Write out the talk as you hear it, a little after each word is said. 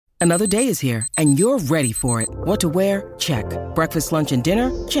Another day is here, and you're ready for it. What to wear? Check. Breakfast, lunch, and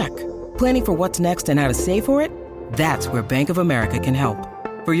dinner? Check. Planning for what's next and how to save for it? That's where Bank of America can help.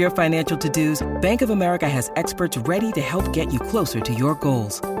 For your financial to-dos, Bank of America has experts ready to help get you closer to your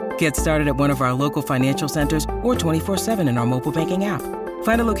goals. Get started at one of our local financial centers or 24/7 in our mobile banking app.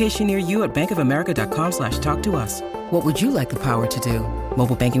 Find a location near you at bankofamerica.com/talktous. What would you like the power to do?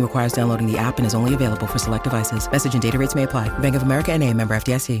 Mobile banking requires downloading the app and is only available for select devices. Message and data rates may apply. Bank of America N.A., member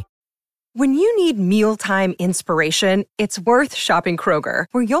FDIC. When you need mealtime inspiration, it's worth shopping Kroger,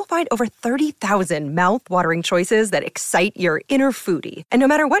 where you'll find over 30,000 mouth-watering choices that excite your inner foodie. And no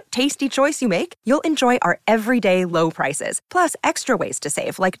matter what tasty choice you make, you'll enjoy our everyday low prices, plus extra ways to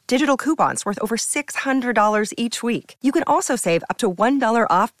save, like digital coupons worth over $600 each week. You can also save up to $1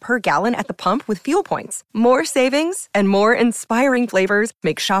 off per gallon at the pump with fuel points. More savings and more inspiring flavors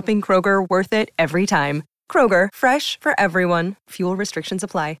make shopping Kroger worth it every time. Kroger, fresh for everyone. Fuel restrictions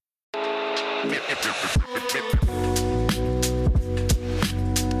apply.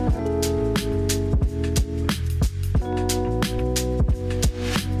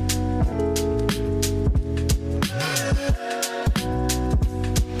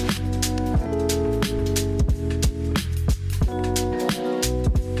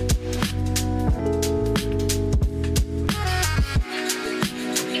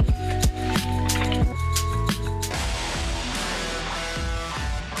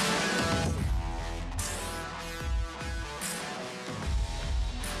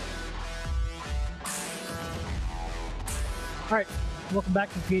 All right, welcome back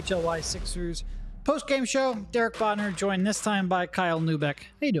to PHLY Sixers post-game show. Derek Bodner joined this time by Kyle Neubeck.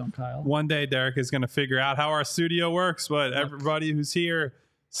 How you doing, Kyle? One day Derek is going to figure out how our studio works, but everybody who's here,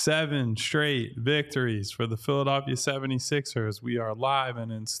 7 straight victories for the Philadelphia 76ers. We are live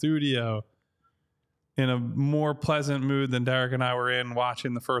and in studio in a more pleasant mood than Derek and I were in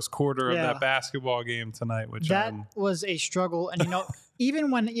watching the first quarter of that basketball game tonight. That was a struggle. And,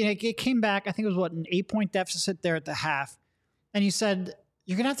 even when it came back, I think it was, an 8-point deficit there at the half. And you said,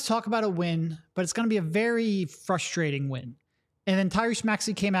 you're going to have to talk about a win, but it's going to be a very frustrating win. And then Tyrese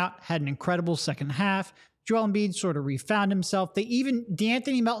Maxey came out, had an incredible second half. Joel Embiid sort of refound himself.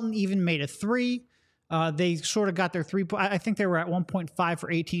 D'Anthony Melton even made a 3. They sort of got their 3 point. I think they were at 1.5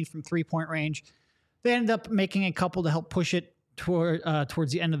 for 18 from 3-point range. They ended up making a couple to help push it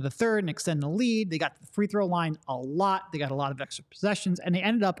towards the end of the third and extend the lead. They got the free throw line a lot. They got a lot of extra possessions, and they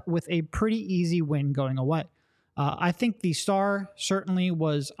ended up with a pretty easy win going away. I think the star certainly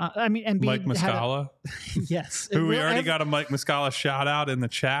was, Embiid Mike Muscala. Yes. Who we already got a Mike Muscala shout out in the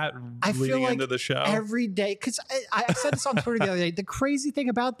chat leading into the show. Every day, because I said this on Twitter the other day, the crazy thing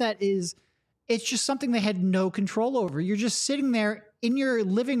about that is it's just something they had no control over. You're just sitting there in your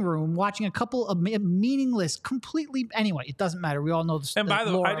living room watching a couple of meaningless, completely, anyway, it doesn't matter. We all know this. And by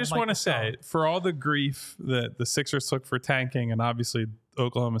the way, I just want to say, for all the grief that the Sixers took for tanking, and obviously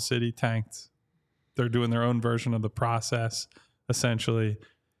Oklahoma City tanked, they're doing their own version of the process, essentially.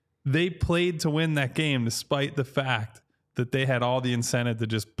 They played to win that game despite the fact that they had all the incentive to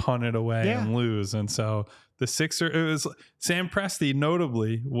just punt it away and lose. And so the Sam Presti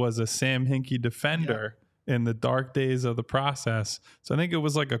notably was a Sam Hinkie defender in the dark days of the process. So I think it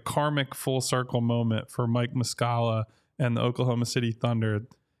was like a karmic full circle moment for Mike Muscala and the Oklahoma City Thunder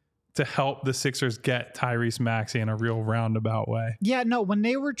to help the Sixers get Tyrese Maxey in a real roundabout way. Yeah, no, when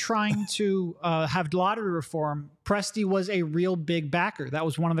they were trying to have lottery reform, Presti was a real big backer. That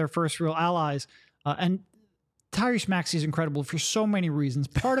was one of their first real allies. And Tyrese Maxey is incredible for so many reasons.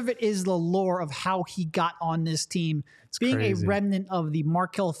 Part of it is the lore of how he got on this team. It's being crazy. A remnant of the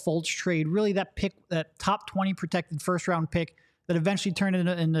Markelle Fultz trade, really that pick, that top 20 protected first round pick that eventually turned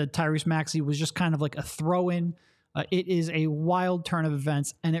into Tyrese Maxey was just kind of like a throw-in. It is a wild turn of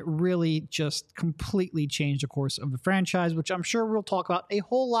events, and it really just completely changed the course of the franchise, which I'm sure we'll talk about a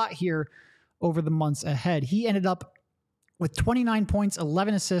whole lot here over the months ahead. He ended up with 29 points,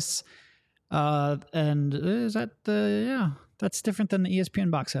 11 assists, and is that that's different than the ESPN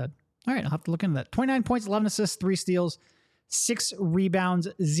box had. All right, I'll have to look into that. 29 points, 11 assists, 3 steals, 6 rebounds,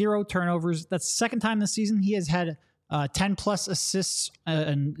 0 turnovers. That's the second time this season he has had 10-plus assists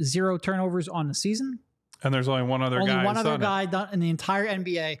and 0 turnovers on the season. And there's only one other guy done in the entire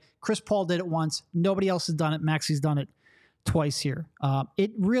NBA. Chris Paul did it once. Nobody else has done it. Maxey's done it twice here.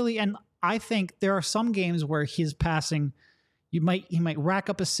 It really, and I think there are some games where his passing, he might rack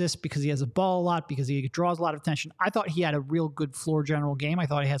up assists because he has a ball a lot, because he draws a lot of attention. I thought he had a real good floor general game. I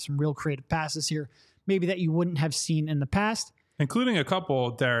thought he had some real creative passes here, maybe that you wouldn't have seen in the past. Including a couple,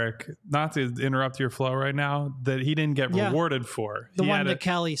 Derek, not to interrupt your flow right now, that he didn't get rewarded for. The one to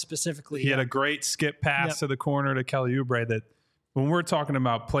Kelly specifically. He had a great skip pass to the corner to Kelly Oubre that when we're talking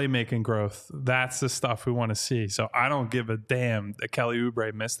about playmaking growth, that's the stuff we want to see. So I don't give a damn that Kelly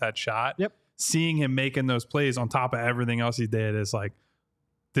Oubre missed that shot. Yep. Seeing him making those plays on top of everything else he did is like,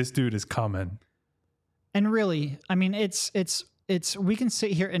 this dude is coming. And really, I mean, it's we can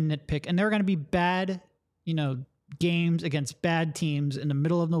sit here and nitpick, and there are going to be bad, games against bad teams in the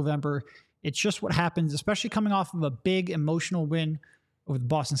middle of November. It's just what happens, especially coming off of a big emotional win over the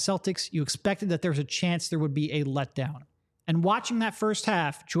Boston Celtics. You expected that there was a chance there would be a letdown. And watching that first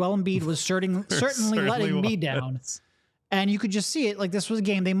half, Joel Embiid was certainly letting me down. And you could just see it. Like, this was a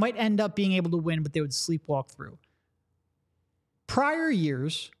game they might end up being able to win, but they would sleepwalk through. Prior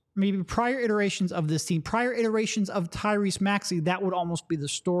years, maybe prior iterations of this team, prior iterations of Tyrese Maxey, that would almost be the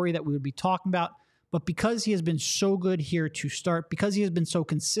story that we would be talking about. But because he has been so good here to start, because he has been so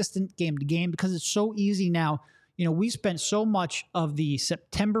consistent game to game, because it's so easy now, we spent so much of the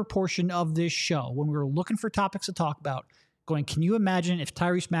September portion of this show when we were looking for topics to talk about, going, can you imagine if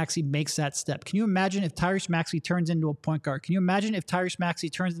Tyrese Maxey makes that step? Can you imagine if Tyrese Maxey turns into a point guard? Can you imagine if Tyrese Maxey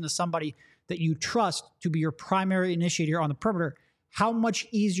turns into somebody that you trust to be your primary initiator on the perimeter? How much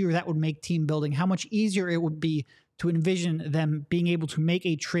easier that would make team building, how much easier it would be to envision them being able to make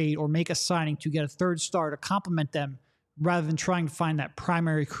a trade or make a signing to get a third star to complement them rather than trying to find that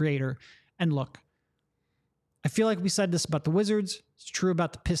primary creator. And look, I feel like we said this about the Wizards. It's true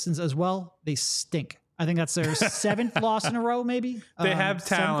about the Pistons as well. They stink. I think that's their seventh loss in a row, maybe. They have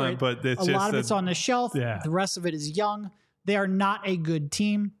talent, but it's a lot of it's on the shelf. Yeah. The rest of it is young. They are not a good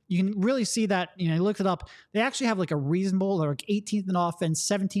team. You can really see that. You looked it up. They actually have like a reasonable, they're like 18th in offense,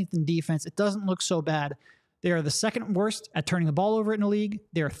 17th in defense. It doesn't look so bad. They are the second worst at turning the ball over in the league.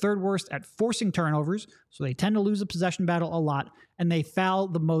 They are third worst at forcing turnovers. So they tend to lose a possession battle a lot. And they foul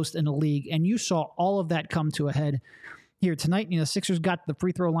the most in the league. And you saw all of that come to a head here tonight. Sixers got to the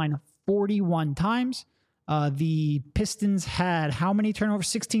free throw line 41 times. The Pistons had how many turnovers?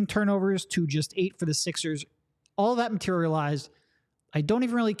 16 turnovers to just 8 for the Sixers. All of that materialized. I don't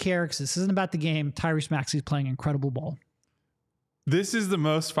even really care because this isn't about the game. Tyrese Maxey is playing incredible ball. This is the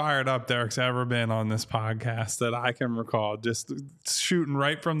most fired up Derek's ever been on this podcast that I can recall. Just shooting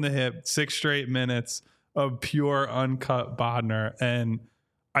right from the hip, 6 straight minutes of pure uncut Bodner. And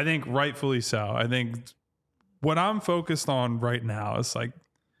I think rightfully so. I think what I'm focused on right now is like,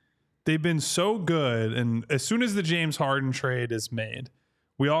 they've been so good. And as soon as the James Harden trade is made,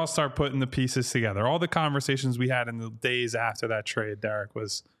 we all start putting the pieces together. All the conversations we had in the days after that trade, Derek,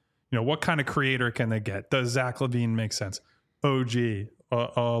 was, what kind of creator can they get? Does Zach LaVine make sense? OG,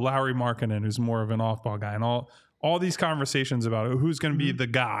 Lauri Markkanen, who's more of an off-ball guy, and all these conversations about who's going to be the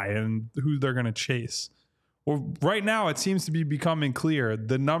guy and who they're going to chase. Well, right now it seems to be becoming clear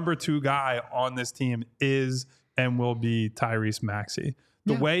the number 2 guy on this team is and will be Tyrese Maxey.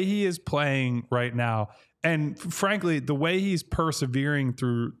 The way he is playing right now, and frankly, the way he's persevering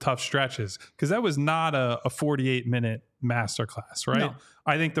through tough stretches, because that was not a 48-minute masterclass, right? No.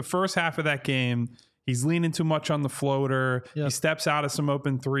 I think the first half of that game, he's leaning too much on the floater. Yep. He steps out of some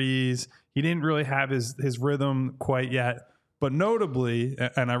open threes. He didn't really have his rhythm quite yet. But notably,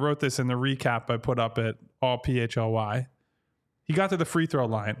 and I wrote this in the recap I put up at all PHLY, he got to the free throw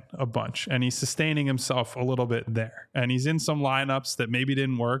line a bunch, and he's sustaining himself a little bit there. And he's in some lineups that maybe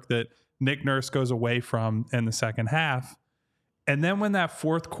didn't work that Nick Nurse goes away from in the second half. And then when that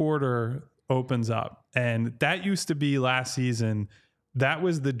fourth quarter opens up, and that used to be last season, that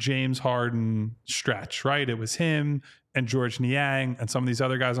was the James Harden stretch, right? It was him and George Niang and some of these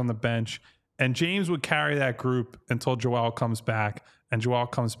other guys on the bench. And James would carry that group until Joel comes back, and Joel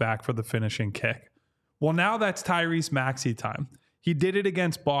comes back for the finishing kick. Well, now that's Tyrese Maxey time. He did it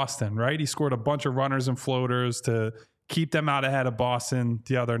against Boston, right? He scored a bunch of runners and floaters to keep them out ahead of Boston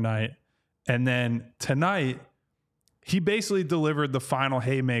the other night. And then tonight, he basically delivered the final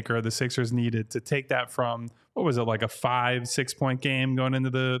haymaker the Sixers needed to take that from, what was it, like a 5-6 point game going into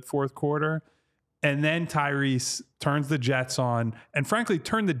the fourth quarter. And then Tyrese turns the Jets on and frankly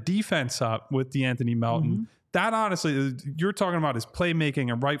turned the defense up with DeAnthony Melton. Mm-hmm. That honestly, you're talking about his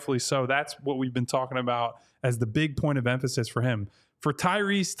playmaking, and rightfully so. That's what we've been talking about as the big point of emphasis for him. For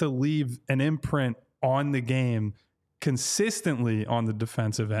Tyrese to leave an imprint on the game consistently on the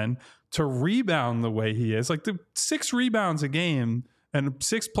defensive end, to rebound the way he is, like the 6 rebounds a game and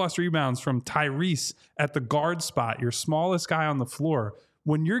 6+ rebounds from Tyrese at the guard spot, your smallest guy on the floor.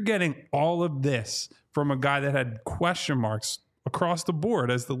 When you're getting all of this from a guy that had question marks across the board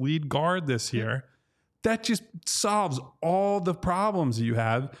as the lead guard this year, that just solves all the problems you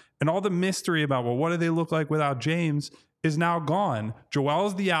have, and all the mystery about, well, what do they look like without James is now gone.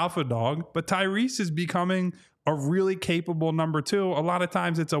 Joel's the alpha dog, but Tyrese is becoming a really capable number 2. A lot of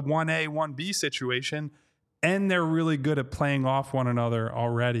times it's a 1A, 1B situation, and they're really good at playing off one another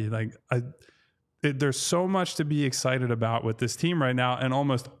already. Like there's so much to be excited about with this team right now, and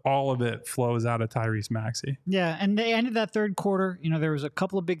almost all of it flows out of Tyrese Maxey. Yeah, and they ended that third quarter. You know, there was a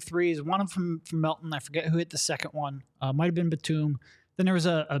couple of big threes. One of them from Melton. I forget who hit the second one. Might have been Batum. Then there was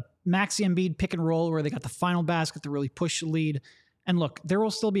a Maxey Embiid pick and roll where they got the final basket to really push the lead. And look, there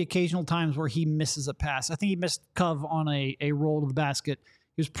will still be occasional times where he misses a pass. I think he missed Cove on a roll to the basket.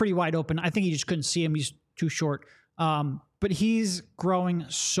 He was pretty wide open. I think he just couldn't see him. He's too short. But he's growing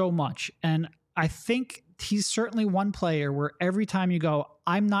so much. And I think he's certainly one player where every time you go,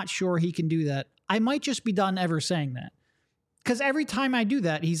 I'm not sure he can do that, I might just be done ever saying that. Because every time I do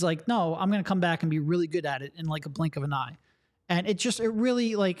that, he's like, no, I'm going to come back and be really good at it in like a blink of an eye. And it just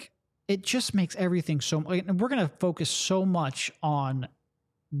makes everything so, and we're going to focus so much on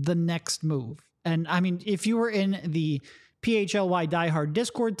the next move. And I mean, if you were in the PHLY Diehard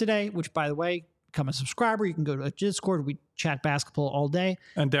Discord today, which by the way, become a subscriber, you can go to a Discord. We chat basketball all day.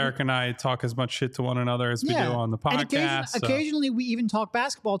 And Derek and I talk as much shit to one another as we do on the podcast. And occasionally we even talk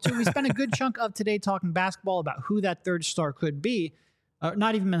basketball too. We spent a good chunk of today talking basketball about who that third star could be.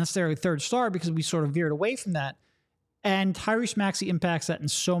 Not even necessarily third star, because we sort of veered away from that. And Tyrese Maxey impacts that in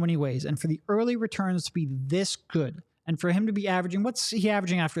so many ways. And for the early returns to be this good, and for him to be averaging, what's he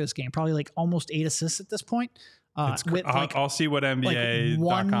averaging after this game? Probably like almost 8 assists at this point. I'll see what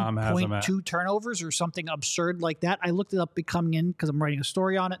NBA.com has him at. 1.2 turnovers or something absurd like that. I looked it up coming in because I'm writing a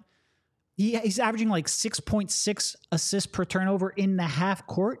story on it. He's averaging like 6.6 assists per turnover in the half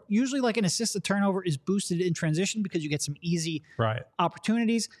court. Usually like an assist to turnover is boosted in transition because you get some easy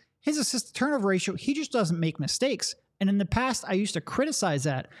opportunities. His assist to turnover ratio, he just doesn't make mistakes. And in the past, I used to criticize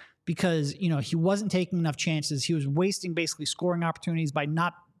that because, you know, he wasn't taking enough chances. He was wasting basically scoring opportunities by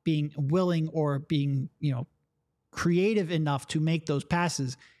not being willing or being, you know, creative enough to make those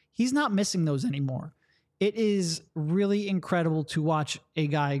passes. He's not missing those anymore. It is really incredible to watch a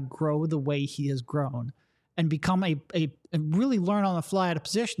guy grow the way he has grown and become a really learn on the fly at a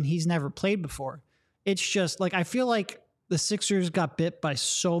position he's never played before. It's just like, I feel like the Sixers got bit by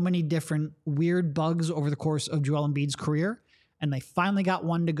so many different weird bugs over the course of Joel Embiid's career, and they finally got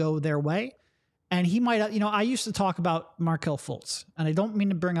one to go their way. And he might, you know, I used to talk about Markelle Fultz, and I don't mean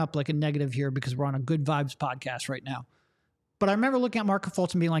to bring up like a negative here because we're on a good vibes podcast right now. But I remember looking at Markelle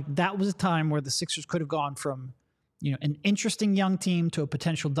Fultz and being like, that was a time where the Sixers could have gone from, you know, an interesting young team to a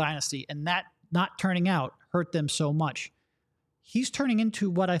potential dynasty, and that not turning out hurt them so much. He's turning into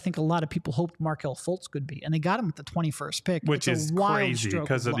what I think a lot of people hoped Markelle Fultz could be, and they got him at the 21st pick, which is crazy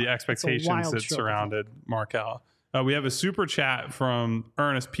because of the expectations that surrounded Markelle. We have a super chat from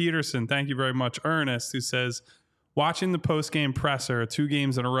Ernest Peterson. Thank you very much, Ernest, who says, watching the post-game presser 2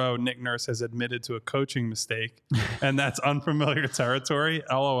 games in a row, Nick Nurse has admitted to a coaching mistake, and that's unfamiliar territory.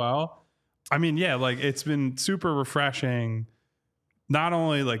 LOL. I mean, yeah, like it's been super refreshing. Not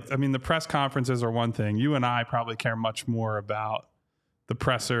only like, I mean, the press conferences are one thing. You and I probably care much more about the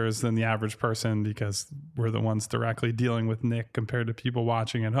pressers than the average person because we're the ones directly dealing with Nick compared to people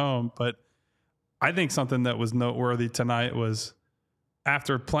watching at home. But I think something that was noteworthy tonight was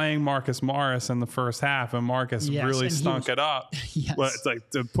after playing Marcus Morris in the first half, and Marcus really stunk it up. Yes. But it's like,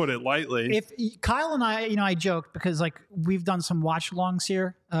 to put it lightly. If Kyle and I, you know, I joked because like we've done some watch-alongs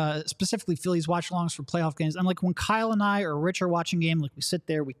here, specifically Phillies watch-alongs for playoff games. And like when Kyle and I or Rich are watching game, like we sit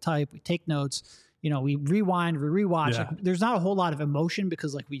there, we type, we take notes, you know, we rewind, we rewatch. Yeah. Like, there's not a whole lot of emotion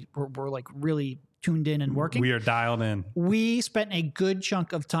because like we're like really tuned in and working. We are dialed in. We spent a good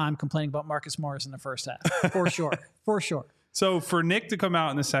chunk of time complaining about Marcus Morris in the first half, for sure, for sure. So for Nick to come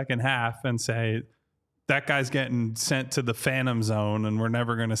out in the second half and say, that guy's getting sent to the phantom zone and we're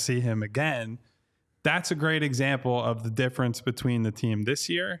never going to see him again, that's a great example of the difference between the team this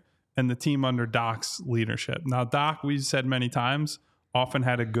year and the team under Doc's leadership. Now, Doc, we've said many times, often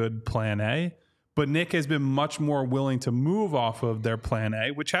had a good plan A, but Nick has been much more willing to move off of their plan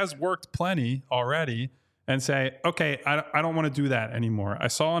A, which has worked plenty already, and say, okay, I don't want to do that anymore. I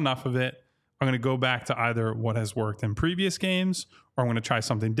saw enough of it. I'm going to go back to either what has worked in previous games, or I'm going to try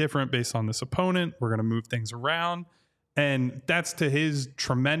something different based on this opponent. We're going to move things around. And that's to his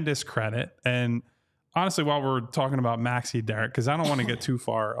tremendous credit. And honestly, while we're talking about Maxey, Derek, because I don't want to get too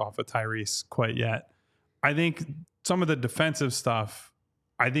far off of Tyrese quite yet, I think some of the defensive stuff,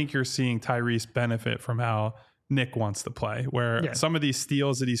 I think you're seeing Tyrese benefit from how Nick wants to play, where some of these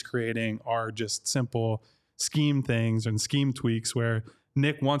steals that he's creating are just simple scheme things and scheme tweaks where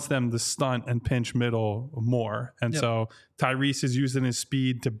Nick wants them to stunt and pinch middle more. And so Tyrese is using his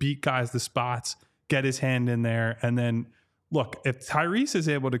speed to beat guys to spots, get his hand in there. And then look, if Tyrese is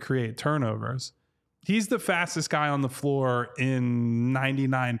able to create turnovers, he's the fastest guy on the floor in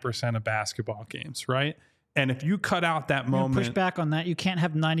 99% of basketball games, right? And if you cut out that moment, push back on that. You can't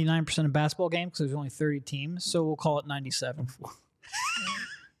have 99% of basketball games because there's only 30 teams. So we'll call it 97.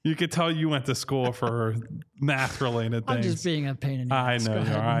 You could tell you went to school for math-related things. I'm just being a pain in the ass.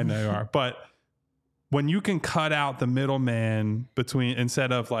 I know you are. But when you can cut out the middleman between,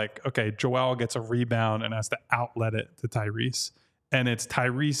 instead of like, okay, Joel gets a rebound and has to outlet it to Tyrese, and it's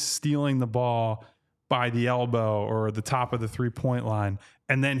Tyrese stealing the ball by the elbow or the top of the three-point line,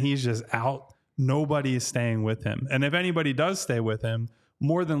 and then he's just out. Nobody is staying with him. And if anybody does stay with him,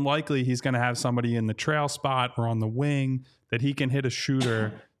 more than likely he's going to have somebody in the trail spot or on the wing that he can hit a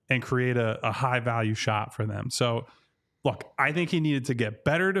shooter and create a high-value shot for them. So, look, I think he needed to get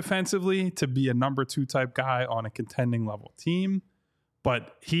better defensively to be a number 2 type guy on a contending level team.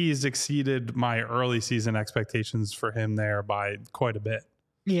 But he's exceeded my early season expectations for him there by quite a bit.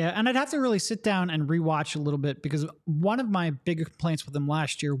 Yeah, and I'd have to really sit down and rewatch a little bit because one of my bigger complaints with him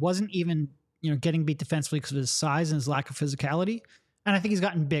last year wasn't even getting beat defensively because of his size and his lack of physicality. And I think he's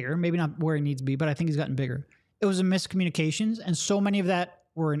gotten bigger, maybe not where he needs to be, but I think he's gotten bigger. It was a miscommunications, and so many of that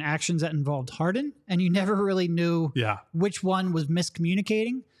were in actions that involved Harden, and you never really knew which one was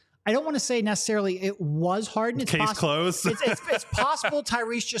miscommunicating. I don't want to say necessarily it was Harden. It's Case closed. It's possible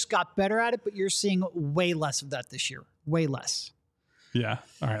Tyrese just got better at it, but you're seeing way less of that this year. Way less. Yeah.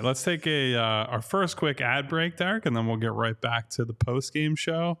 All right. Let's take our first quick ad break, Derek, and then we'll get right back to the post-game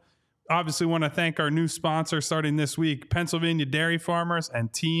show. Obviously, want to thank our new sponsor starting this week, Pennsylvania Dairy Farmers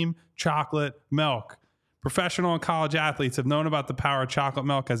and Team Chocolate Milk. Professional and college athletes have known about the power of chocolate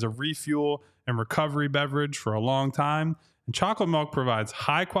milk as a refuel and recovery beverage for a long time. And chocolate milk provides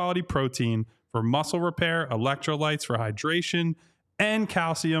high-quality protein for muscle repair, electrolytes for hydration, and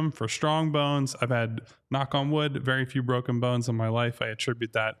calcium for strong bones. I've had, knock on wood, very few broken bones in my life. I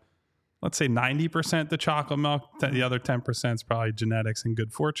attribute that, let's say 90% to chocolate milk. The other 10% is probably genetics and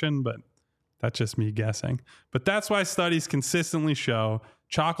good fortune, but that's just me guessing. But that's why studies consistently show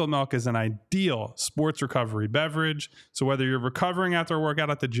chocolate milk is an ideal sports recovery beverage. So whether you're recovering after a workout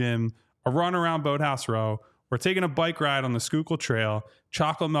at the gym, a run around Boathouse Row, or taking a bike ride on the Schuylkill Trail,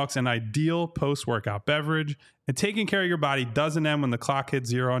 chocolate milk's an ideal post-workout beverage. And taking care of your body doesn't end when the clock hits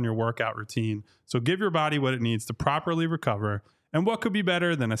 0 on your workout routine. So give your body what it needs to properly recover. And what could be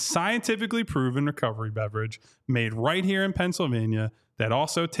better than a scientifically proven recovery beverage made right here in Pennsylvania that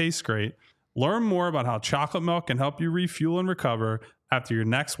also tastes great? Learn more about how chocolate milk can help you refuel and recover after your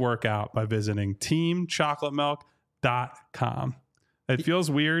next workout by visiting teamchocolatemilk.com. It feels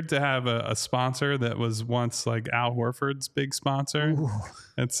weird to have a sponsor that was once like Al Horford's big sponsor. Ooh.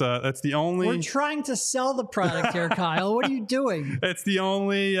 That's the only. We're trying to sell the product here, Kyle. What are you doing? It's the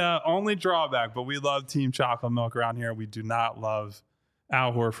only drawback. But we love Team Chocolate Milk around here. We do not love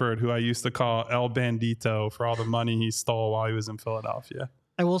Al Horford, who I used to call El Bandito for all the money he stole while he was in Philadelphia.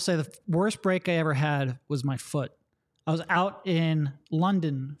 I will say the worst break I ever had was my foot. I was out in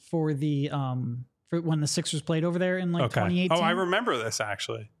London for the for when the Sixers played over there in 2018. Oh, I remember this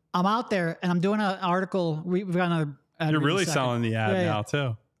actually. I'm out there and I'm doing an article. We've got another ad. You're really selling the ad now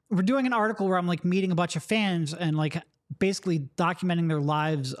too. We're doing an article where I'm like meeting a bunch of fans and like basically documenting their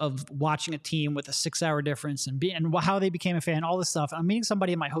lives of watching a team with a 6-hour difference and how they became a fan, all this stuff. I'm meeting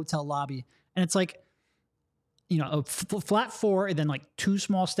somebody in my hotel lobby and it's like, a flat floor and then like 2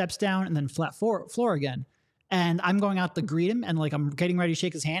 small steps down and then flat floor again. And I'm going out to greet him and like I'm getting ready to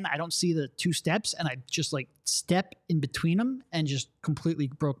shake his hand. I don't see the 2 steps and I just like step in between them and just completely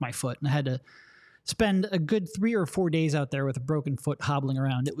broke my foot. And I had to spend a good 3 or 4 days out there with a broken foot hobbling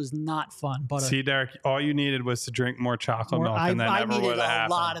around. It was not fun. But see, Derek, all you needed was to drink more chocolate milk and that never would have happened. I needed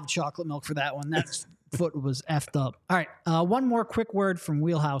a lot of chocolate milk for that one. That foot was effed up. All right. One more quick word from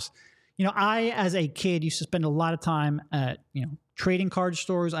Wheelhouse. I, as a kid, used to spend a lot of time at, trading card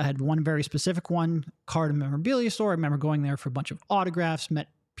stores. I had one very specific one, card and memorabilia store. I remember going there for a bunch of autographs, met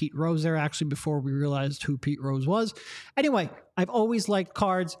Pete Rose there actually before we realized who Pete Rose was. Anyway, I've always liked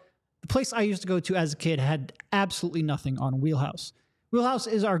cards. The place I used to go to as a kid had absolutely nothing on Wheelhouse. Wheelhouse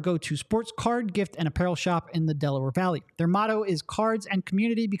is our go-to sports card, gift, and apparel shop in the Delaware Valley. Their motto is cards and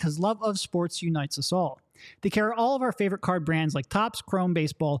community because love of sports unites us all. They carry all of our favorite card brands like Topps, Chrome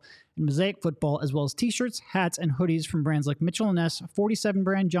Baseball, and Mosaic Football, as well as t-shirts, hats, and hoodies from brands like Mitchell & Ness, 47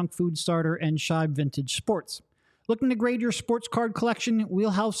 brand Junk Food Starter, and Shibe Vintage Sports. Looking to grade your sports card collection?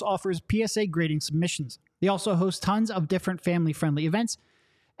 Wheelhouse offers PSA grading submissions. They also host tons of different family-friendly events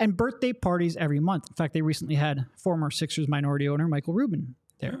and birthday parties every month. In fact, they recently had former Sixers minority owner Michael Rubin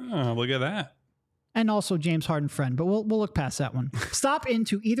there. Oh, look at that. And also James Harden friend, but we'll look past that one. Stop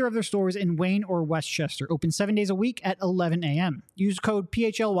into either of their stores in Wayne or Westchester. Open 7 days a week at 11 a.m. Use code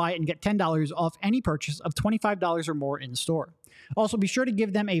PHLY and get $10 off any purchase of $25 or more in store. Also, be sure to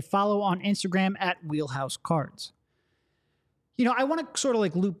give them a follow on Instagram at Wheelhouse Cards. You know, I want to sort of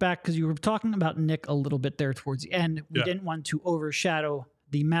like loop back because you were talking about Nick a little bit there towards the end. We didn't want to overshadow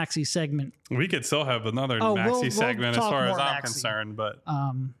the Maxey segment. We could still have another Maxey segment as far as I'm concerned, but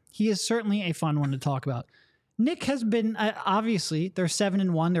he is certainly a fun one to talk about. Nick has been, obviously, they're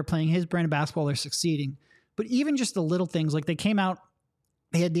 7-1. They're playing his brand of basketball. They're succeeding. But even just the little things, like they came out,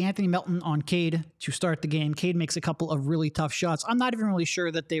 they had D'Anthony Melton on Cade to start the game. Cade makes a couple of really tough shots. I'm not even really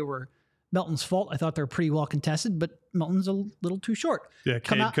sure that they were Melton's fault. I thought they were pretty well contested, but Melton's a little too short. Yeah,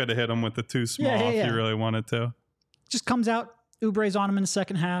 Cade could have hit him with the too small if he really wanted to. Just comes out. Oubre's on him in the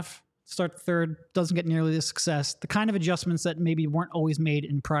second half. Start the third. Doesn't get nearly the success. The kind of adjustments that maybe weren't always made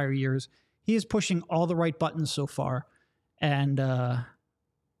in prior years. He is pushing all the right buttons so far. And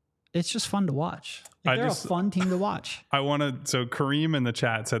it's just fun to watch. They're a fun team to watch. So Kareem in the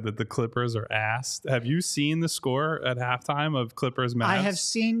chat said that the Clippers are ass. Have you seen the score at halftime of Clippers Mavs? I have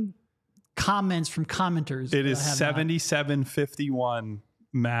seen comments from commenters. It is 77-51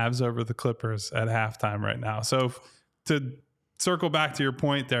 Mavs over the Clippers at halftime right now. So to circle back to your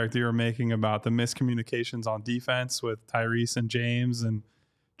point, Derek, that you were making about the miscommunications on defense with Tyrese and James and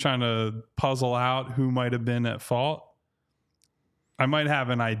trying to puzzle out who might have been at fault. I might have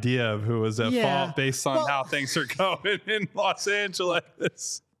an idea of who was at fault based on how things are going in Los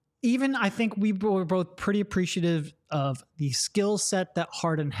Angeles. Even I think we were both pretty appreciative of the skill set that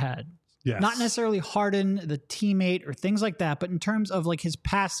Harden had. Yes. Not necessarily Harden, the teammate or things like that, but in terms of like his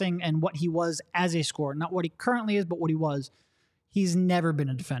passing and what he was as a scorer, not what he currently is, but what he was. He's never been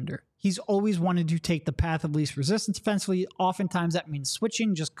a defender. He's always wanted to take the path of least resistance defensively. Oftentimes that means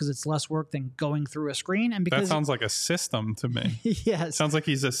switching just because it's less work than going through a screen. And because that sounds like a system to me. Yes. Sounds like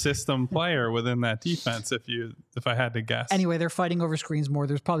he's a system player within that defense if I had to guess. Anyway, they're fighting over screens more.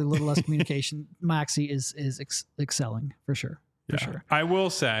 There's probably a little less communication. Maxey is excelling for sure. For sure. I will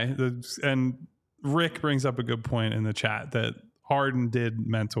say, and Rick brings up a good point in the chat, that Harden did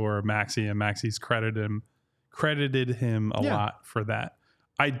mentor Maxey and Maxey's credited him a lot for that.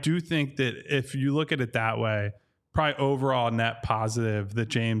 I do think that if you look at it that way, probably overall net positive that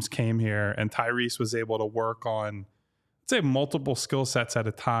James came here and Tyrese was able to work on, let's say, multiple skill sets at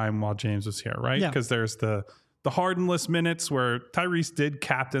a time while James was here, right? Because there's the Hardenless minutes where Tyrese did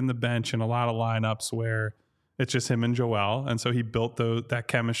captain the bench in a lot of lineups where it's just him and Joel. And so he built that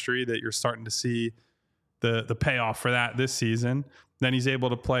chemistry that you're starting to see the payoff for that this season. Then he's able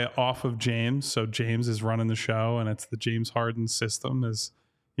to play off of James. So James is running the show, and it's the James Harden system, as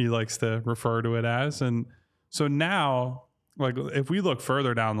he likes to refer to it as. And so now, like, if we look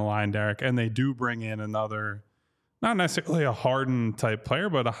further down the line, Derek, and they do bring in another, not necessarily a Harden type player,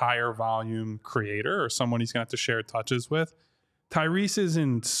 but a higher volume creator or someone he's going to have to share touches with, Tyrese is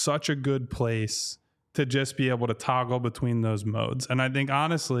in such a good place to just be able to toggle between those modes. And I think,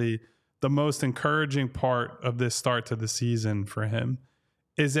 honestly, the most encouraging part of this start to the season for him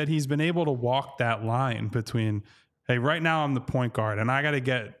is that he's been able to walk that line between, hey, right now I'm the point guard and I got to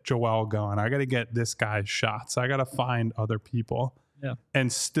get Joel going. I got to get this guy's shots. I got to find other people. Yeah.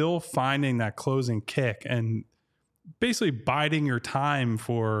 And still finding that closing kick and basically biding your time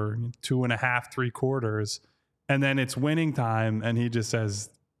for 2.5, 3 quarters. And then it's winning time. And he just says,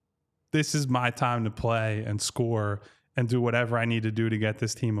 this is my time to play and score and do whatever I need to do to get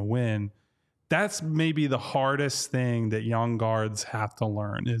this team a win. That's maybe the hardest thing that young guards have to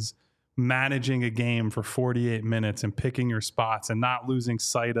learn, is managing a game for 48 minutes and picking your spots and not losing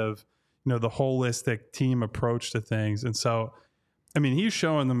sight of, the holistic team approach to things. And so, I mean, he's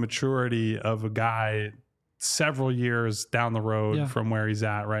showing the maturity of a guy several years down the road from where he's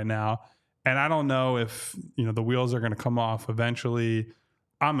at right now. And I don't know if, the wheels are going to come off eventually.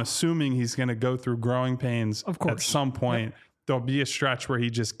 I'm assuming he's going to go through growing pains at some point. Yep. There'll be a stretch where he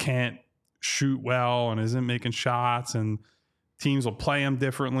just can't shoot well and isn't making shots, and teams will play him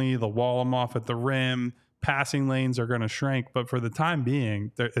differently. They'll wall him off at the rim. Passing lanes are going to shrink. But for the time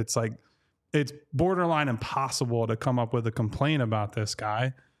being, it's borderline impossible to come up with a complaint about this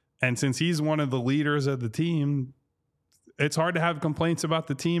guy. And since he's one of the leaders of the team, it's hard to have complaints about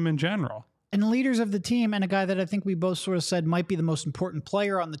the team in general. And leaders of the team, and a guy that I think we both sort of said might be the most important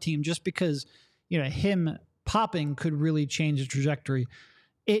player on the team, just because, him popping could really change the trajectory.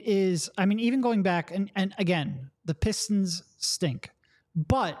 It is, I mean, even going back, and again, the Pistons stink.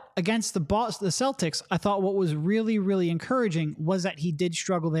 But against the Celtics, I thought what was really, really encouraging was that he did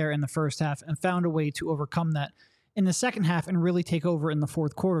struggle there in the first half and found a way to overcome that in the second half and really take over in the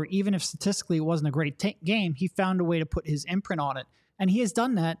fourth quarter. Even if statistically it wasn't a great game, he found a way to put his imprint on it. And he has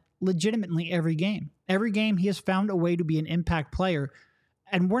done that legitimately every game. Every game he has found a way to be an impact player.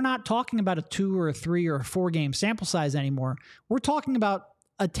 And we're not talking about a 2 or a 3 or a 4 game sample size anymore. We're talking about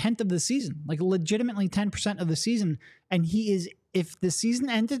a 10th of the season, like legitimately 10% of the season. And he is, if the season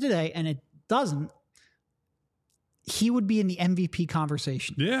ended today and it doesn't, he would be in the MVP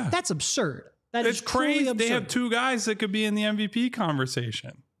conversation. Yeah. That's absurd. It's crazy. They have 2 guys that could be in the MVP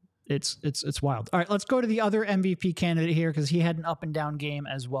conversation. It's wild. All right, let's go to the other MVP candidate here because he had an up and down game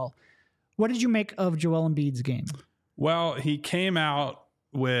as well. What did you make of Joel Embiid's game? Well, he came out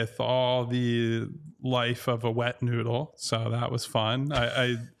with all the life of a wet noodle, so that was fun.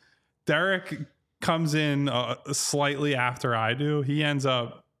 Derek comes in slightly after I do. He ends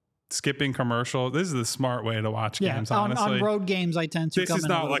up skipping commercial. This is the smart way to watch games, honestly. On road games, I tend to This come is in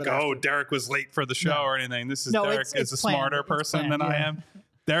not a like, little bit oh, after. Derek was late for the show or anything. This is Derek is a planned. smarter person planned, than I am.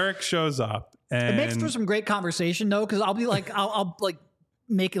 Derek shows up. And it makes for some great conversation, though, because I'll be like, I'll like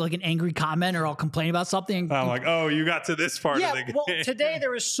make it like an angry comment or I'll complain about something. I'm like, oh, you got to this part of the game. Well, today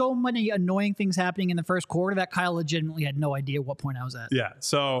there was so many annoying things happening in the first quarter that Kyle legitimately had no idea what point I was at. Yeah.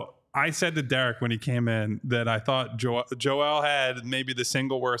 So I said to Derek when he came in that I thought Joel had maybe the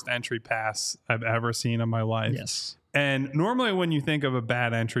single worst entry pass I've ever seen in my life. Yes. And normally when you think of a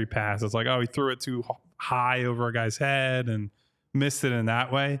bad entry pass, it's like, oh, he threw it too high over a guy's head and missed it in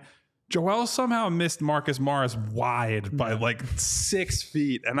that way. Joel somehow missed Marcus Morris wide by like 6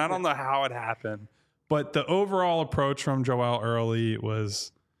 feet. And I don't know how it happened. But the overall approach from Joel early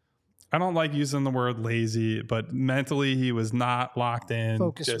was, I don't like using the word lazy, but mentally he was not locked in.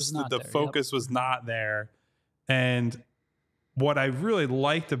 Focus was not there. And what I really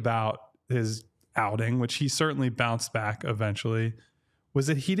liked about his outing, which he certainly bounced back eventually, was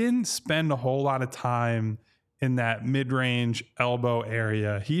that he didn't spend a whole lot of time in that mid-range elbow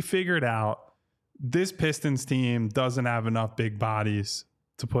area. He figured out this Pistons team doesn't have enough big bodies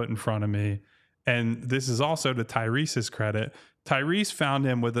to put in front of me. And this is also to Tyrese's credit. Tyrese found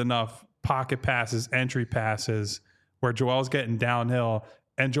him with enough pocket passes, entry passes, where Joel's getting downhill,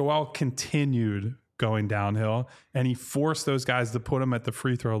 and Joel continued going downhill, and he forced those guys to put him at the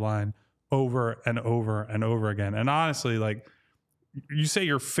free throw line over and over and over again. And honestly, like, you say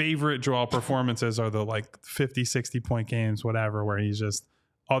your favorite Joel performances are the like 50, 60 point games, whatever, where he's just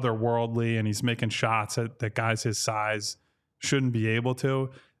otherworldly and he's making shots that guys his size shouldn't be able to.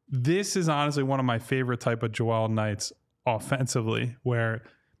 This is honestly one of my favorite type of Joel nights offensively, where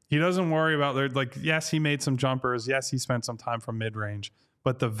he doesn't worry about, like, yes, he made some jumpers. Yes, he spent some time from mid-range,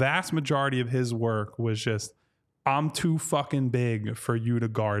 but the vast majority of his work was just, I'm too fucking big for you to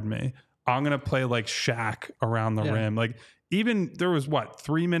guard me. I'm going to play like Shaq around the rim. Like, even there was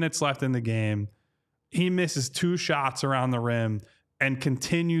 3 minutes left in the game. He misses 2 shots around the rim and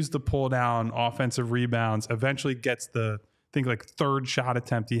continues to pull down offensive rebounds, eventually gets the, I think, like 3rd shot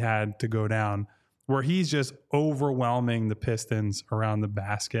attempt he had to go down, where he's just overwhelming the Pistons around the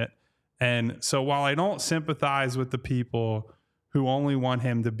basket. And so while I don't sympathize with the people who only want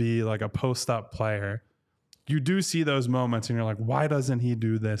him to be like a post-up player, you do see those moments and you're like, why doesn't he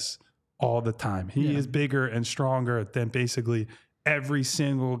do this all the time? He is bigger and stronger than basically every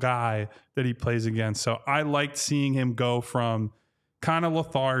single guy that he plays against. So I liked seeing him go from kind of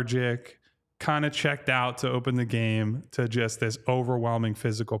lethargic, kind of checked out to open the game, to just this overwhelming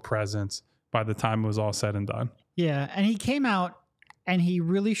physical presence by the time it was all said and done. Yeah, and he came out and he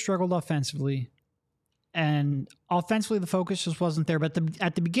really struggled offensively. And offensively, the focus just wasn't there. But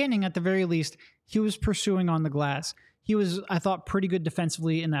at the beginning, at the very least, he was pursuing on the glass. He was, I thought, pretty good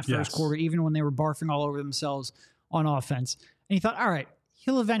defensively in that first quarter, even when they were barfing all over themselves on offense. And he thought, all right,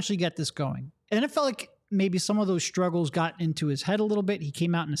 he'll eventually get this going. And then it felt like maybe some of those struggles got into his head a little bit. He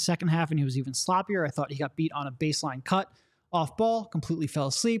came out in the second half and he was even sloppier. I thought he got beat on a baseline cut off ball, completely fell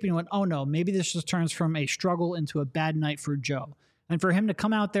asleep. And he went, oh no, maybe this just turns from a struggle into a bad night for Joe. And for him to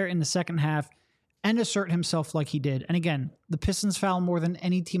come out there in the second half and assert himself like he did. And again, the Pistons foul more than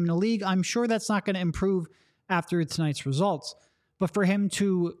any team in the league. I'm sure that's not going to improve after tonight's results. But for him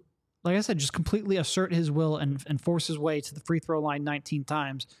to, like I said, just completely assert his will and force his way to the free throw line 19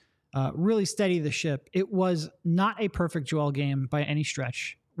 times, really steady the ship. It was not a perfect Joel game by any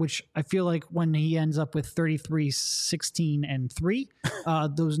stretch, which I feel like when he ends up with 33, 16, and 3,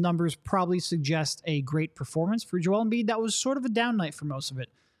 those numbers probably suggest a great performance for Joel Embiid. That was sort of a down night for most of it.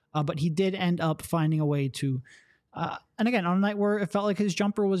 But he did end up finding a way to, and again, on a night where it felt like his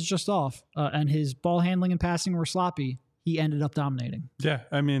jumper was just off and his ball handling and passing were sloppy, he ended up dominating. Yeah,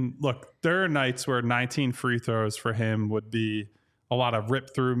 I mean, look, there are nights where 19 free throws for him would be a lot of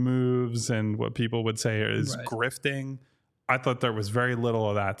rip-through moves and what people would say is grifting. I thought there was very little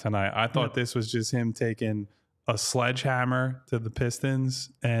of that tonight. I thought this was just him taking a sledgehammer to the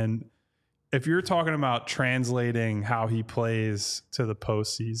Pistons. And if you're talking about translating how he plays to the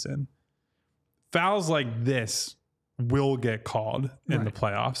postseason, fouls like this will get called in the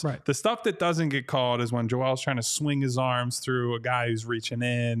playoffs. Right. The stuff that doesn't get called is when Joel's trying to swing his arms through a guy who's reaching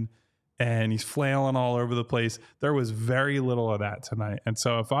in and he's flailing all over the place. There was very little of that tonight. And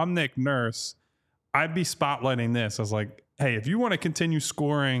so if I'm Nick Nurse, I'd be spotlighting this. I was like, hey, if you want to continue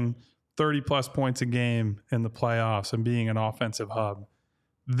scoring 30 plus points a game in the playoffs and being an offensive hub,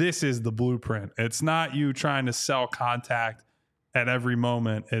 this is the blueprint. It's not you trying to sell contact at every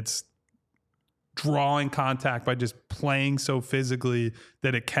moment. It's drawing contact by just playing so physically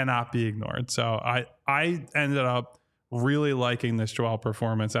that it cannot be ignored. So I ended up really liking this Joel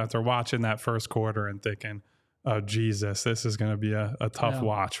performance after watching that first quarter and thinking, oh, Jesus, this is going to be a tough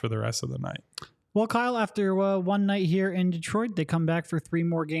watch for the rest of the night. Well, Kyle, after one night here in Detroit, they come back for 3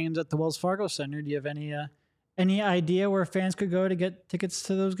 more games at the Wells Fargo Center. Do you have any idea where fans could go to get tickets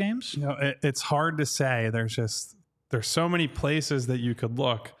to those games? You know, it's hard to say. There's so many places that you could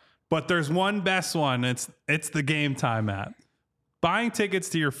look, but there's one best one. It's the Game Time app. Buying tickets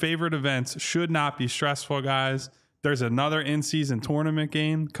to your favorite events should not be stressful, guys. There's another in-season tournament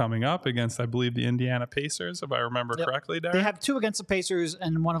game coming up against, I believe, the Indiana Pacers, if I remember correctly, Derek. They have 2 against the Pacers,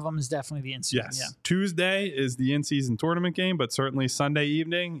 and one of them is definitely the in-season. Yes. Yeah. Tuesday is the in-season tournament game, but certainly Sunday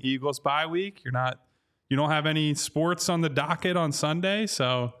evening, Eagles bye week. You don't have any sports on the docket on Sunday,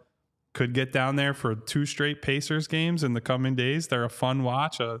 so could get down there for 2 straight Pacers games in the coming days. They're a fun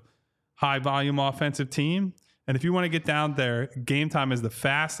watch, a high-volume offensive team. And if you want to get down there, Game Time is the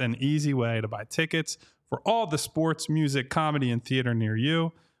fast and easy way to buy tickets for all the sports, music, comedy, and theater near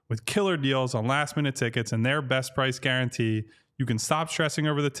you. With killer deals on last-minute tickets and their best price guarantee, you can stop stressing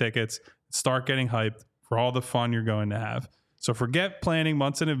over the tickets and start getting hyped for all the fun you're going to have. So forget planning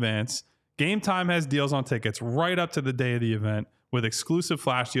months in advance. Game Time has deals on tickets right up to the day of the event, with exclusive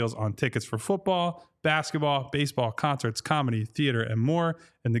flash deals on tickets for football, basketball, baseball, concerts, comedy, theater, and more.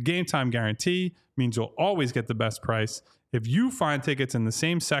 And the Game Time guarantee means you'll always get the best price. If you find tickets in the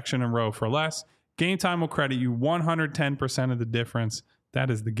same section and row for less, Game Time will credit you 110% of the difference. That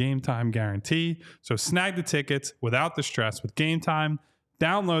is the Game Time guarantee. So snag the tickets without the stress with Game Time.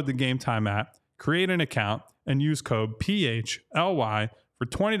 Download the Game Time app, create an account, and use code PHLY for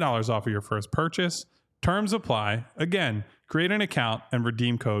 $20 off of your first purchase. Terms apply. Again, create an account and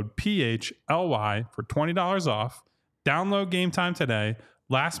redeem code PHLY for $20 off. Download Game Time today.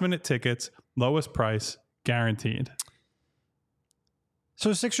 Last minute tickets, lowest price, guaranteed.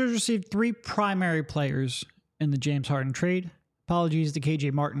 So Sixers received 3 primary players in the James Harden trade. Apologies to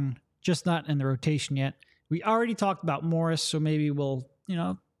KJ Martin, just not in the rotation yet. We already talked about Morris, so maybe we'll,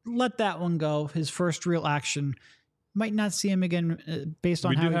 let that one go. His first real action. Might not see him again based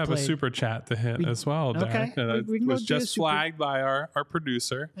on how he played. We do have a super chat to hit as well, Derek. Okay. It was just flagged by our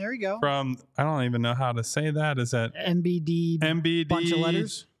producer. There we go. From, I don't even know how to say that. Is that MBD bunch of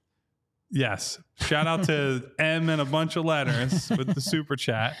letters? Yes. Shout out to M and a bunch of letters with the super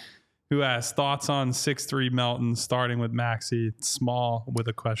chat, who has thoughts on 6'3" Melton starting with Maxey, small with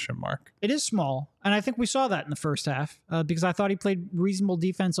a question mark. It is small, and I think we saw that in the first half because I thought he played reasonable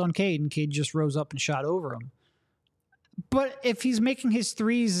defense on Cade, and Cade just rose up and shot over him. But if he's making his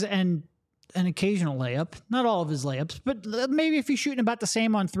threes and an occasional layup, not all of his layups, but maybe if he's shooting about the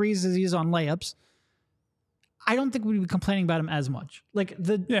same on threes as he is on layups, I don't think we'd be complaining about him as much. Like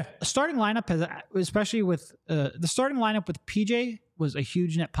the starting lineup has, especially with the starting lineup with PJ was a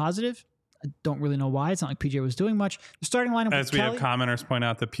huge net positive. I don't really know why. It's not like PJ was doing much. The starting lineup as with we Kelly, have commenters point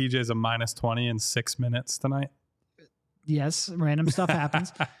out that PJ is a -20 in 6 minutes tonight. Yes, random stuff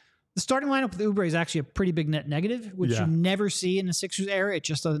happens. The starting lineup with Oubre is actually a pretty big net negative, which you never see in the Sixers era. It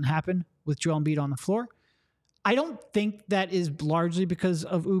just doesn't happen with Joel Embiid on the floor. I don't think that is largely because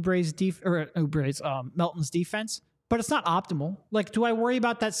of Melton's defense, but it's not optimal. Like, do I worry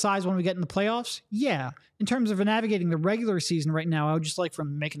about that size when we get in the playoffs? Yeah. In terms of navigating the regular season right now, I would just like for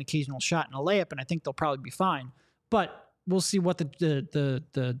him to make an occasional shot and a layup, and I think they'll probably be fine. But we'll see what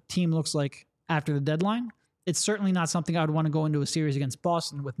the team looks like after the deadline. It's certainly not something I would want to go into a series against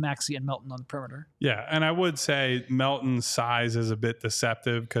Boston with Maxey and Melton on the perimeter. Yeah, and I would say Melton's size is a bit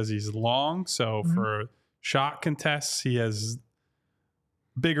deceptive because he's long. So for shot contests, he has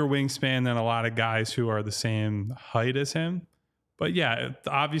bigger wingspan than a lot of guys who are the same height as him. But yeah,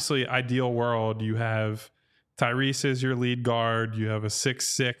 obviously, ideal world, you have Tyrese as your lead guard. You have a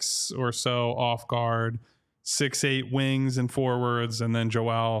 6'6" or so off guard, 6'8" wings and forwards, and then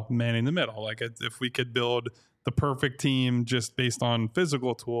Joel manning the middle. Like, if we could build the perfect team just based on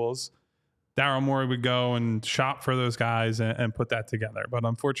physical tools, Daryl Morey would go and shop for those guys and put that together. But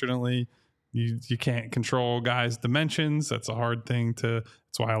unfortunately, You can't control guys' dimensions. That's a hard thing that's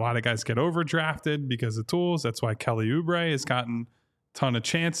why a lot of guys get overdrafted because of tools. That's why Kelly Oubre has gotten a ton of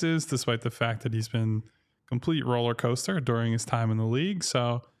chances, despite the fact that he's been complete roller coaster during his time in the league.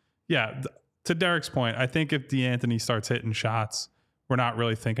 So yeah, to Derek's point, I think if D'Anthony starts hitting shots, we're not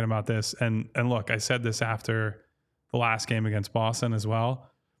really thinking about this. And look, I said this after the last game against Boston as well.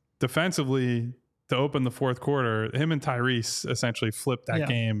 Defensively, to open the fourth quarter, him and Tyrese essentially flipped that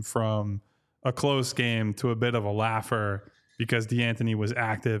game from a close game to a bit of a laugher because D'Anthony was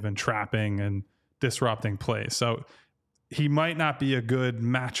active and trapping and disrupting plays. So he might not be a good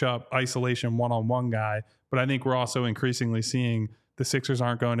matchup isolation one-on-one guy, but I think we're also increasingly seeing the Sixers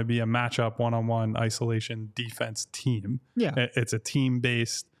aren't going to be a matchup one-on-one isolation defense team. Yeah. It's a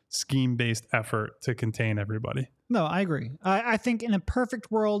team-based, scheme-based effort to contain everybody. No, I agree. I think in a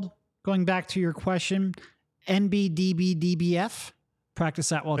perfect world, going back to your question, NBDBDBF, practice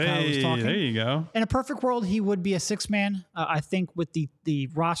that while Kyle was talking. There you go. In a perfect world, he would be a six-man. I think with the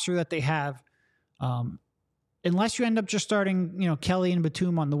roster that they have, unless you end up just starting, Kelly and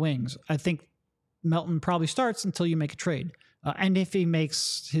Batum on the wings, I think Melton probably starts until you make a trade. And if he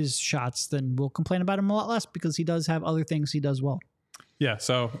makes his shots, then we'll complain about him a lot less because he does have other things he does well. Yeah,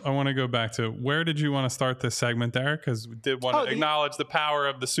 so I want to go back to where did you want to start this segment there? Because we did want to acknowledge the power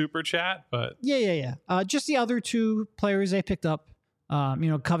of the super chat, but yeah. Just the other two players they picked up,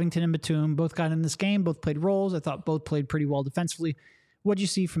 Covington and Batum, both got in this game, both played roles. I thought both played pretty well defensively. What did you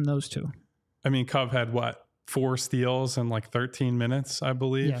see from those two? I mean, Cov had 4 steals in 13 minutes, I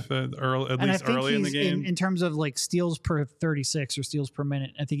believe, early in the game. In terms of steals per 36 or steals per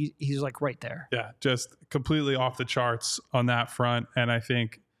minute, I think he's right there. Yeah, just completely off the charts on that front. And I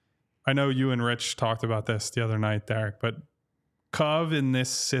know you and Rich talked about this the other night, Derek, but Cov in this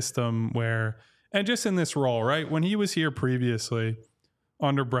system and just in this role, right? When he was here previously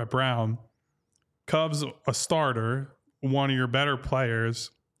under Brett Brown, Cov's a starter, one of your better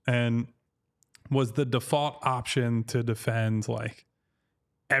players, and was the default option to defend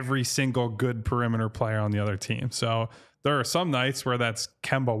every single good perimeter player on the other team. So there are some nights where that's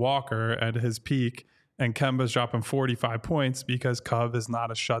Kemba Walker at his peak and Kemba's dropping 45 points because Cov is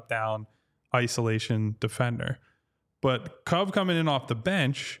not a shutdown isolation defender. But Cov coming in off the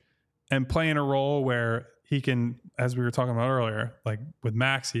bench and playing a role where he can, as we were talking about earlier, with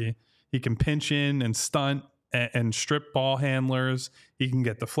Maxey, he can pinch in and stunt and strip ball handlers. He can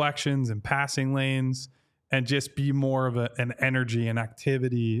get deflections and passing lanes and just be more of an energy and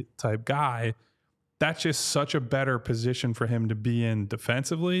activity type guy. That's just such a better position for him to be in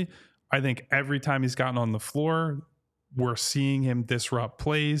defensively. I think every time he's gotten on the floor, we're seeing him disrupt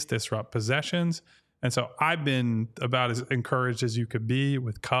plays, disrupt possessions. And so I've been about as encouraged as you could be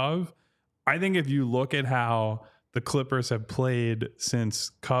with Cov. I think if you look at how the Clippers have played since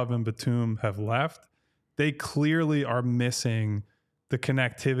Cov and Batum have left, they clearly are missing the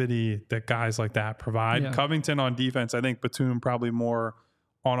connectivity that guys like that provide. Yeah. Covington on defense, I think Batum probably more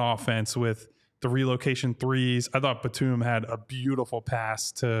on offense with the relocation threes. I thought Batum had a beautiful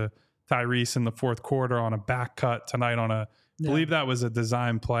pass to Tyrese in the fourth quarter on a back cut tonight I believe that was a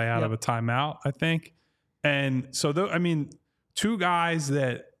design play out of a timeout, I think. And so, two guys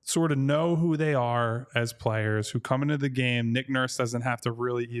that sort of know who they are as players who come into the game. Nick Nurse doesn't have to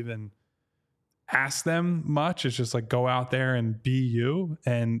really even ask them much. It's just go out there and be you.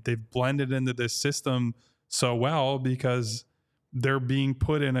 And they've blended into this system so well because they're being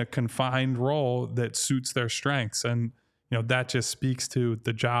put in a confined role that suits their strengths. And, that just speaks to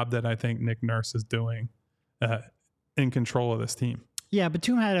the job that I think Nick Nurse is doing in control of this team. Yeah,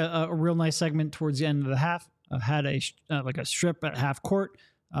 Batum had a real nice segment towards the end of the half. Had a strip at half court,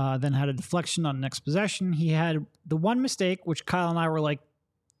 then had a deflection on the next possession. He had the one mistake, which Kyle and I were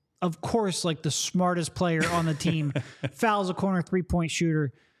of course, the smartest player on the team, fouls a corner 3-point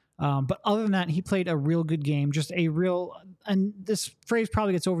shooter. But other than that, he played a real good game. Just a real, and this phrase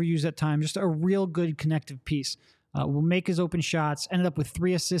probably gets overused at times, just a real good connective piece. Will make his open shots, ended up with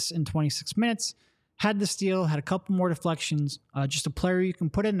 3 assists in 26 minutes, had the steal, had a couple more deflections. Just a player you can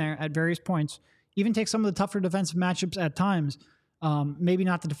put in there at various points, even take some of the tougher defensive matchups at times. Maybe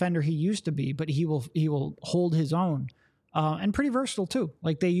not the defender he used to be, but he will hold his own. And pretty versatile too.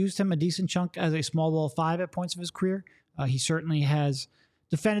 They used him a decent chunk as a small ball 5 at points of his career. He certainly has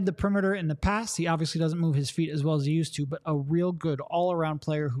defended the perimeter in the past. He obviously doesn't move his feet as well as he used to, but a real good all-around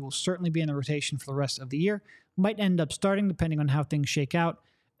player who will certainly be in the rotation for the rest of the year. Might end up starting depending on how things shake out.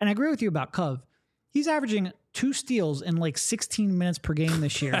 And I agree with you about Cov. He's averaging 2 steals in 16 minutes per game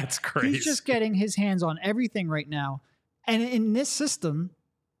this year. That's crazy. He's just getting his hands on everything right now. And in this system,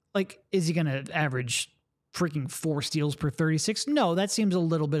 is he going to average freaking 4 steals per 36. No, that seems a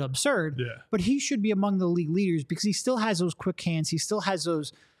little bit absurd. Yeah. But he should be among the league leaders because he still has those quick hands. He still has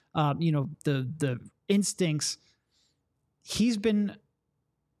those, the instincts. He's been,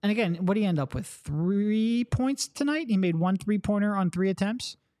 and again, what did he end up with? 3 points tonight? He made 1 3-pointer on 3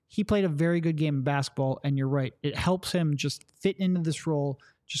 attempts. He played a very good game of basketball, and you're right. It helps him just fit into this role,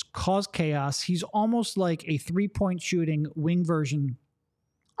 just cause chaos. He's almost like a 3-point shooting wing version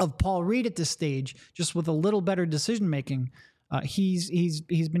of Paul Reed at this stage, just with a little better decision making. He's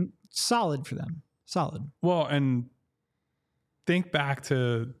been solid for them. Solid. Well, and think back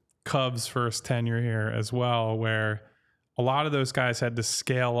to Cubs' first tenure here as well, where a lot of those guys had to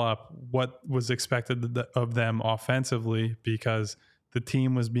scale up what was expected of them offensively because the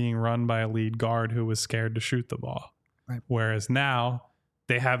team was being run by a lead guard who was scared to shoot the ball. Right. Whereas now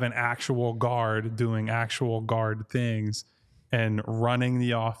they have an actual guard doing actual guard things and running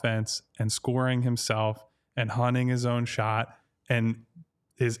the offense and scoring himself and hunting his own shot and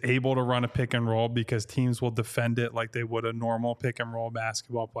is able to run a pick and roll because teams will defend it like they would a normal pick and roll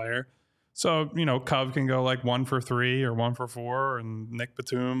basketball player. So, Cub can go like 1 for 3 or 1 for 4, and Nick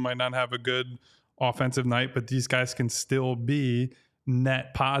Batum might not have a good offensive night, but these guys can still be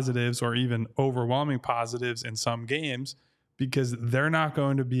net positives or even overwhelming positives in some games because they're not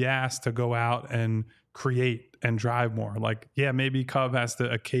going to be asked to go out and create and drive more. Like, yeah, maybe Cub has to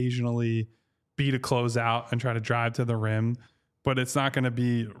occasionally beat a closeout and try to drive to the rim, but it's not going to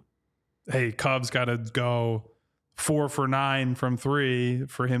be, hey, Cub's got to go 4 for 9 from 3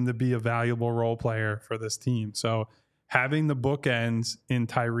 for him to be a valuable role player for this team. So having the bookends in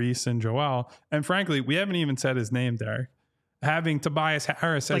Tyrese and Joel, and frankly, we haven't even said his name, Derek. Having Tobias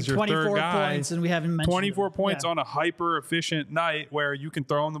Harris as your third guy, points, and we haven't mentioned 24 points on a hyper efficient night where you can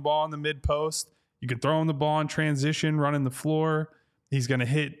throw him the ball in the mid post, you can throw him the ball in transition, running the floor. He's going to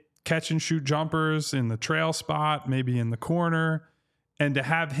hit catch and shoot jumpers in the trail spot, maybe in the corner. And to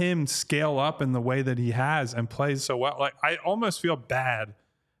have him scale up in the way that he has and plays so well, like I almost feel bad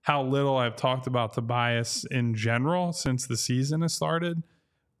how little I've talked about Tobias in general since the season has started.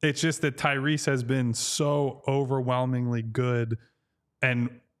 It's just that Tyrese has been so overwhelmingly good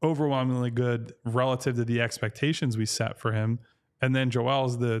and overwhelmingly good relative to the expectations we set for him. And then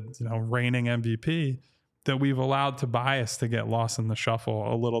Joel's the reigning MVP that we've allowed Tobias to get lost in the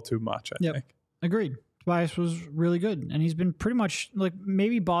shuffle a little too much, I think. Agreed. Tobias was really good. And he's been pretty much like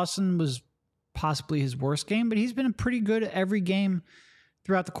maybe Boston was possibly his worst game, but he's been pretty good every game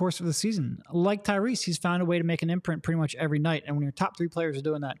throughout the course of the season. Like Tyrese, he's found a way to make an imprint pretty much every night. And when your top 3 players are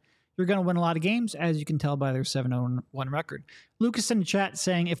doing that, you're going to win a lot of games, as you can tell by their 7-0-1 record. Lucas in the chat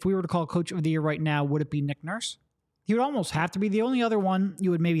saying, if we were to call Coach of the Year right now, would it be Nick Nurse? He would almost have to be. The only other one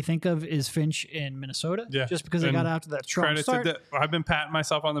you would maybe think of is Finch in Minnesota, just because they got out to that strong start. I've been patting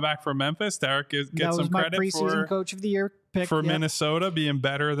myself on the back for Memphis. Derek gets some credit for preseason Coach of the Year pick for Minnesota being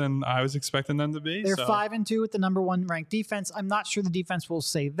better than I was expecting them to be. They're 5-2 with the number 1 ranked defense. I'm not sure the defense will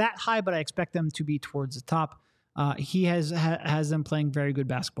stay that high, but I expect them to be towards the top. He has them playing very good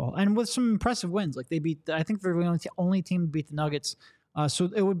basketball and with some impressive wins. Like I think they're the only team to beat the Nuggets. So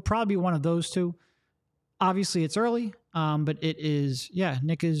it would probably be one of those two. Obviously, it's early, but it is. Yeah,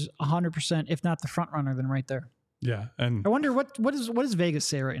 Nick is 100%, if not the front runner, then right there. Yeah, and I wonder what does Vegas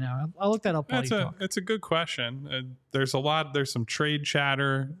say right now? I'll look that up. It's a good question. There's some trade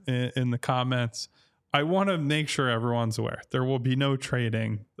chatter in the comments. I want to make sure everyone's aware there will be no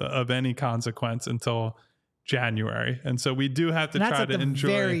trading of any consequence until January, and so we do have to try to enjoy.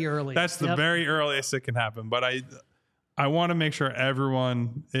 Very early. That's the very earliest it can happen, but I want to make sure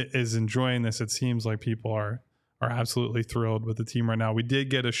everyone is enjoying this. It seems like people are absolutely thrilled with the team right now. We did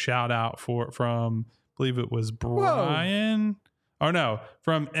get a shout out from, I believe it was Brian. Whoa. Oh no,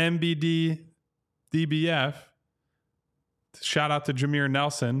 from MBD DBF. Shout out to Jameer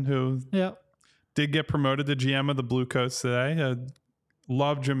Nelson, who did get promoted to GM of the Blue Coats today.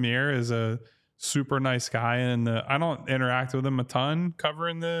 Love Jameer, is a super nice guy, and I don't interact with him a ton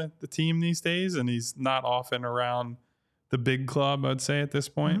covering the team these days, and he's not often around the big club, I'd say at this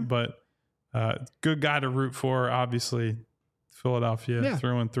point, but good guy to root for, obviously Philadelphia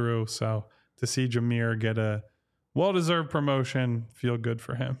through and through. So to see Jameer get a well-deserved promotion, feel good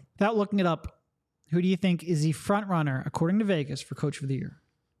for him. Without looking it up, who do you think is the front runner, according to Vegas, for Coach of the Year?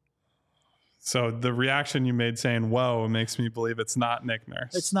 So the reaction you made saying, whoa, makes me believe it's not Nick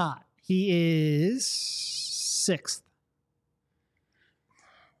Nurse. It's not. He is 6th.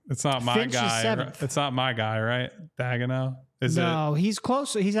 It's not my Finch guy. Is 7th. It's not my guy, right? Dagenau? No, he's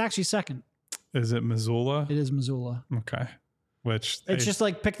close. He's actually 2nd. Is it Missoula? It is Missoula. Okay. Which it's just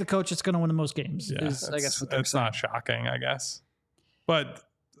like pick the coach that's going to win the most games. Yeah, I guess what they're saying. Not shocking, I guess. But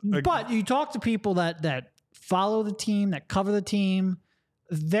you talk to people that follow the team, that cover the team,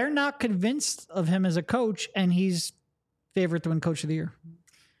 they're not convinced of him as a coach, and he's favorite to win Coach of the Year.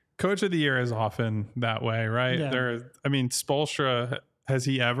 Coach of the Year is often that way, right? Yeah. Spoelstra, has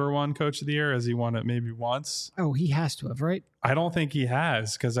he ever won Coach of the Year? Has he won it maybe once? Oh, he has to have, right? I don't think he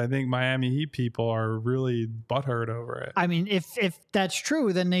has, because I think Miami Heat people are really butthurt over it. I mean, if that's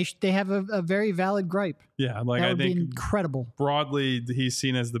true, then they have a very valid gripe. Yeah, like that I would think be incredible. Broadly, he's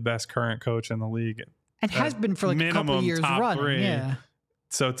seen as the best current coach in the league. And has been for like a couple of years running. 3. Yeah.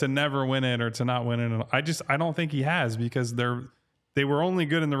 So to never win it or to not win it, I don't think he has, because they were only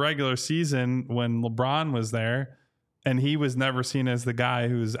good in the regular season when LeBron was there, and he was never seen as the guy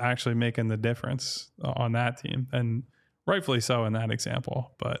who's actually making the difference on that team, and rightfully so in that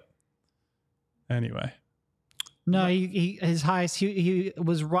example. But anyway, no, his highest he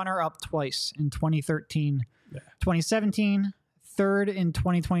was runner up twice in 2013, 2017. Third in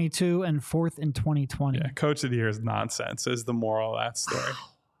 2022 and fourth in 2020. Yeah, Coach of the Year is nonsense, is the moral of that story.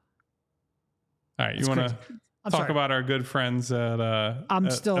 All right, you want to talk about our good friends at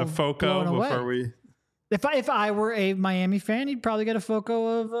FOCO before we... If I were a Miami fan, he'd probably get a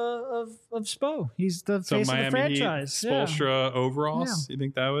FOCO of Spo. He's the face of the franchise. Spoelstra overalls. Yeah.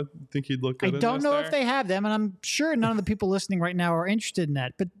 You think he'd look good? I don't know if they have them, and I'm sure none of the people listening right now are interested in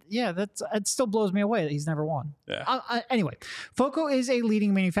that. But yeah, it still blows me away that he's never won. Yeah. Anyway, FOCO is a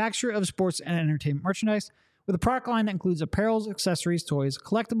leading manufacturer of sports and entertainment merchandise with a product line that includes apparels, accessories, toys,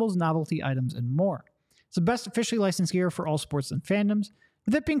 collectibles, novelty items, and more. It's the best officially licensed gear for all sports and fandoms.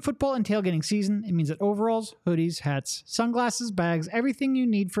 With it being football and tailgating season, it means that overalls, hoodies, hats, sunglasses, bags, everything you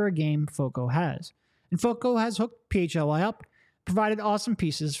need for a game, FOCO has. And FOCO has hooked PHLY up, provided awesome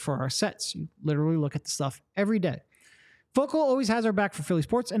pieces for our sets. You literally look at the stuff every day. FOCO always has our back for Philly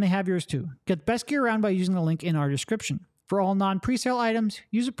sports, and they have yours too. Get the best gear around by using the link in our description. For all non-presale items,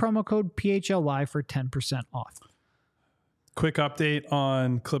 use a promo code PHLY for 10% off. Quick update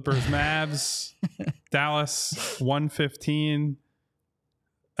on Clippers Mavs. Dallas 115.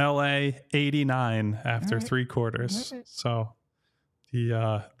 LA 89 after 3 quarters. Right. So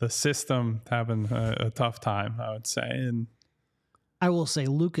the system having a tough time, I would say. And I will say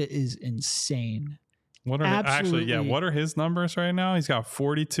Luka is insane. What are his numbers right now? He's got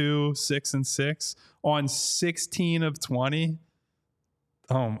 42, 6 and 6 on 16 of 20.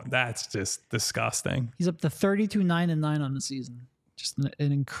 Oh, that's just disgusting. He's up to 32, 9 and 9 on the season. Just an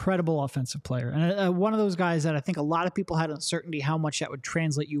incredible offensive player. And one of those guys that I think a lot of people had uncertainty how much that would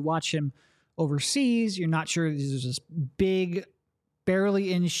translate. You watch him overseas, you're not sure. He's this big,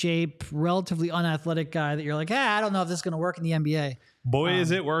 barely in shape, relatively unathletic guy that you're like, I don't know if this is going to work in the NBA. Boy,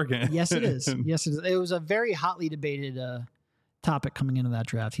 is it working. Yes, it is. Yes, it is. It was a very hotly debated topic coming into that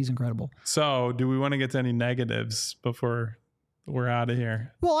draft. He's incredible. So do we want to get to any negatives before we're out of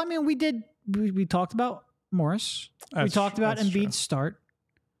here? Well, I mean, we talked about Morris. We talked about Embiid's start.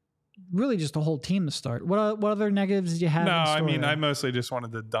 Really just the whole team to start. What other negatives did you have? No, I mean, I mostly just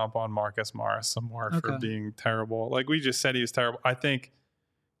wanted to dump on Marcus Morris some more for being terrible. Like we just said, he was terrible. I think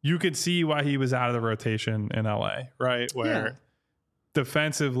you could see why he was out of the rotation in LA, right? Where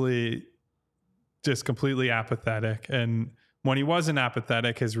defensively just completely apathetic. And when he wasn't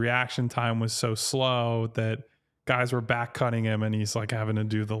apathetic, his reaction time was so slow that guys were back cutting him and he's like having to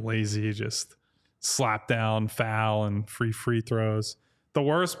do the lazy just slap down, foul, and free throws. The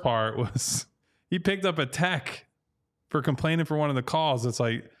worst part was he picked up a tech for complaining for one of the calls. It's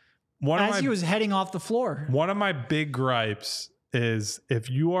like he was heading off the floor. One of my big gripes is if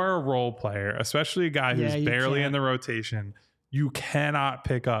you are a role player, especially a guy who's barely in the rotation, you cannot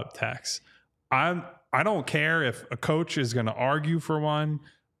pick up techs. I don't care if a coach is going to argue for one.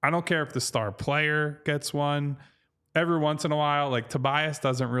 I don't care if the star player gets one. Every once in a while, like Tobias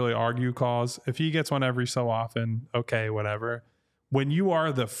doesn't really argue calls. If he gets one every so often, okay, whatever. When you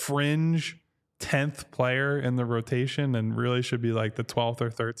are the fringe 10th player in the rotation and really should be like the 12th or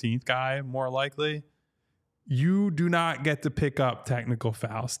 13th guy, more likely, you do not get to pick up technical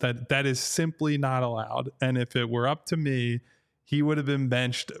fouls. That is simply not allowed. And if it were up to me, he would have been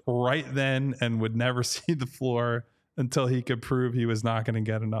benched right then and would never see the floor until he could prove he was not going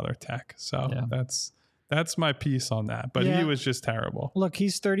to get another tech. So that's my piece on that. But he was just terrible. Look,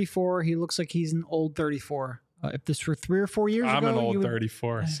 he's 34. He looks like he's an old 34. If this were 3 or 4 years ago, I'm an old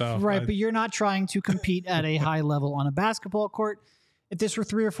 34. So right, but you're not trying to compete at a high level on a basketball court. If this were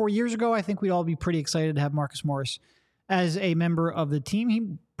 3 or 4 years ago, I think we'd all be pretty excited to have Marcus Morris as a member of the team.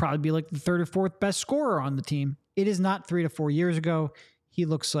 He'd probably be like the 3rd or 4th best scorer on the team. It is not 3 to 4 years ago. He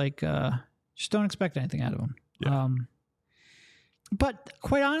looks like just don't expect anything out of him. Yeah. But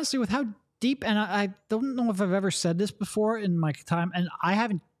quite honestly, with how deep, and I don't know if I've ever said this before in my time, and I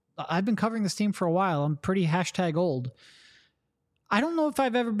I've been covering this team for a while. I'm pretty #old. I don't know if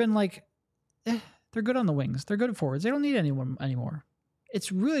I've ever been like, they're good on the wings. They're good at forwards. They don't need anyone anymore.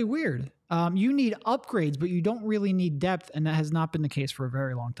 It's really weird. You need upgrades, but you don't really need depth, and that has not been the case for a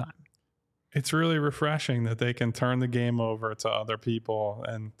very long time. It's really refreshing that they can turn the game over to other people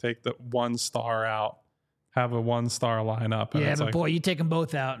and take the 1-star out, have a 1-star lineup. And Yeah, it's but like, boy, you take them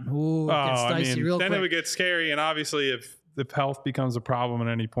both out. Ooh, it gets dicey real then quick. it would get scary. And obviously, if health becomes a problem at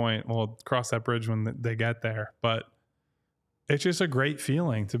any point, we'll cross that bridge when they get there. But it's just a great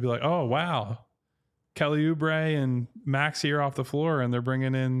feeling to be like, oh, wow, Kelly Oubre and Maxey are off the floor, and they're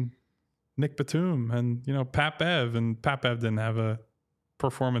bringing in Nick Batum and, Pat Bev. And Pat Bev didn't have a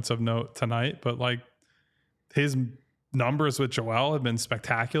performance of note tonight, but like his numbers with Joel have been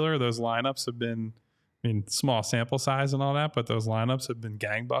spectacular. Those lineups have been, small sample size and all that, but those lineups have been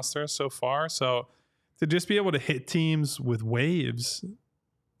gangbusters so far. So to just be able to hit teams with waves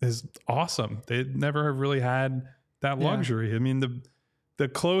is awesome. They never have really had that luxury. Yeah. The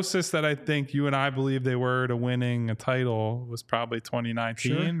closest that I think you and I believe they were to winning a title was probably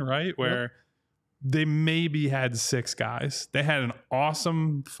 2019, sure. Right? Where they maybe had 6 guys. They had an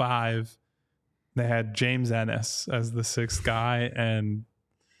awesome 5. They had James Ennis as the 6th guy, and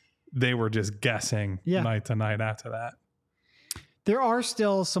they were just guessing night to night after that. There are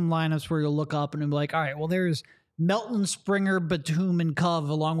still some lineups where you'll look up and be like, all right, well, there's Melton, Springer, Batum, and Cove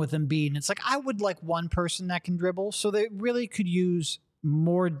along with Embiid. And it's like, I would like one person that can dribble. So they really could use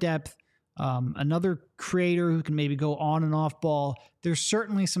more depth, another creator who can maybe go on and off ball. There's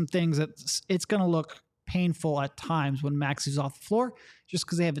certainly some things that it's going to look painful at times when Max is off the floor, just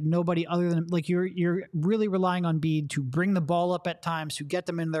because they have nobody other than, like, you're really relying on Bede to bring the ball up at times, to get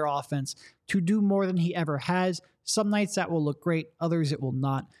them into their offense, to do more than he ever has. Some nights that will look great, others it will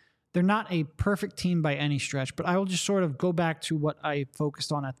not. They're not a perfect team by any stretch, but I will just sort of go back to what I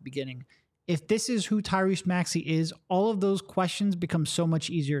focused on at the beginning. If this is who Tyrese Maxey is, all of those questions become so much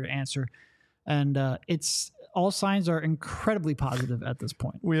easier to answer. And all signs are incredibly positive at this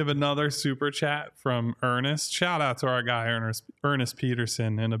point. We have another super chat from Ernest. Shout out to our guy, Ernest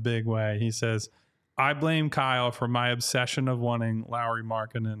Peterson, in a big way. He says, I blame Kyle for my obsession of wanting Lauri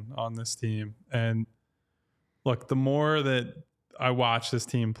Markkanen on this team. And look, the more that I watch this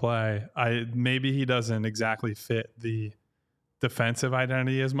team play, maybe he doesn't exactly fit the defensive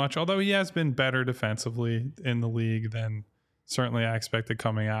identity as much, although he has been better defensively in the league than certainly I expected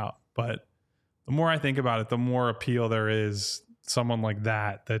coming out. But the more I think about it, the more appeal there is. Someone like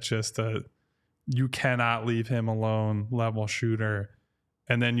that's just you cannot leave him alone level shooter.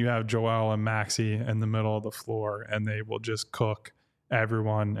 And then you have Joel and Maxey in the middle of the floor, and they will just cook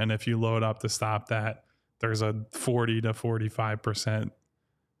everyone. And if you load up to stop that, there's a 40 to 45%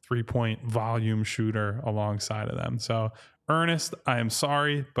 3-point volume shooter alongside of them. So Ernest, I am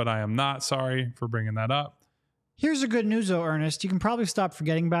sorry, but I am not sorry for bringing that up. Here's the good news, though, Ernest. You can probably stop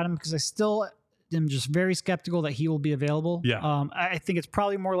forgetting about him, because I still am just very skeptical that he will be available. Yeah. I think it's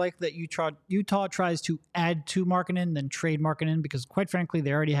probably more likely that Utah tries to add to Markkanen than trade Markkanen, because quite frankly,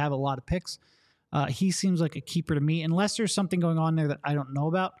 they already have a lot of picks. He seems like a keeper to me. Unless there's something going on there that I don't know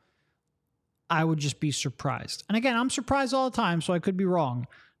about, I would just be surprised. And again, I'm surprised all the time, so I could be wrong.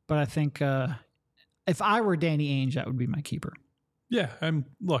 But I think if I were Danny Ainge, that would be my keeper. Yeah, and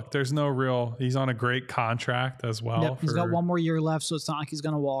look, he's on a great contract as well. Yep, he's got one more year left, so it's not like he's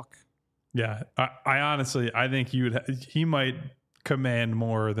going to walk. Yeah, I honestly, I think he might command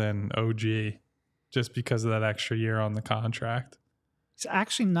more than OG just because of that extra year on the contract. He's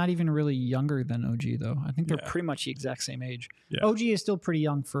actually not even really younger than OG, though. I think they're pretty much the exact same age. Yeah. OG is still pretty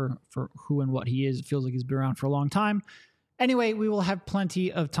young for who and what he is. It feels like he's been around for a long time. Anyway, we will have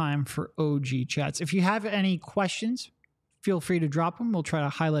plenty of time for OG chats. If you have any questions, feel free to drop them. We'll try to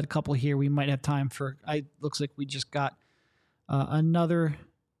highlight a couple here. We might have time for, looks like we just got another.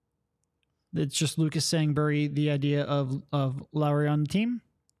 It's just Lucas saying bury the idea of Lauri on the team.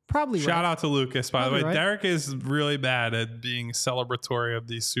 Probably Shout out to Lucas, by the way. Right. Derek is really bad at being celebratory of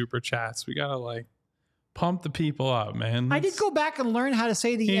these super chats. We got to pump the people up, man. I did go back and learn how to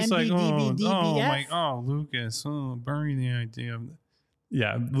say the NBDBDBF. Lucas, bury the idea of...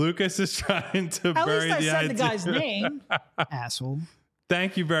 Yeah, Lucas is trying to At bury the idea. At least I said the guy's name, asshole.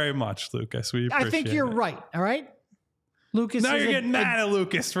 Thank you very much, Lucas. We appreciate it. I think you're right, all right? Lucas. Now you're getting mad at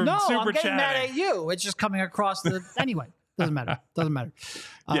Lucas for super chatting. No, I'm getting mad at you. It's just coming across the... Anyway, doesn't matter.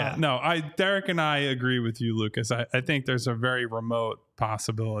 Derek and I agree with you, Lucas. I think there's a very remote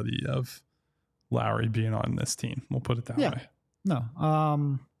possibility of Lauri being on this team. We'll put it that way. No.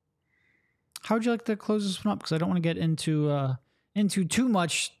 How would you like to close this one up? Because I don't want to get into too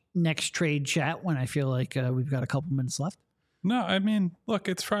much next trade chat when I feel like we've got a couple minutes left. No, I mean, look,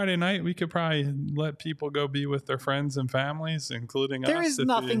 it's Friday night. We could probably let people go be with their friends and families, including us. There is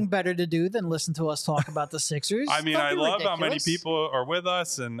nothing better to do than listen to us talk about the Sixers. I mean, I love how many ridiculous. people are with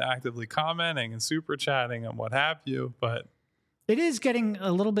us and actively commenting and super chatting and what have you, but It is getting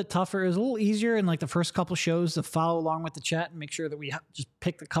a little bit tougher. It was a little easier in like the first couple shows to follow along with the chat and make sure that we just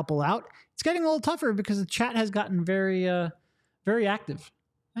pick a couple out. It's getting a little tougher because the chat has gotten very, very active,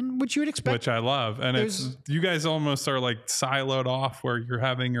 and which you would expect. which I love. And it's you guys almost are like siloed off where you're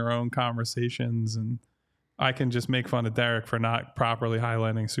having your own conversations, and I can just make fun of Derek for not properly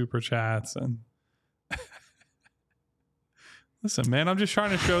highlighting super chats. And listen, man, I'm just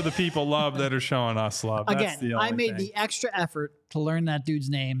trying to show the people love that are showing us love. That's the Again, only I made thing. the extra effort to learn that dude's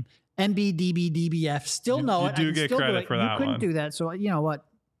name. MBDBDBF. Still know You it. do I can get still credit do it. for You that couldn't one. do that. So you know what?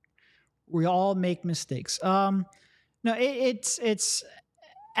 We all make mistakes. No, it's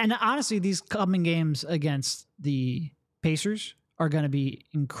and honestly, these coming games against the Pacers are going to be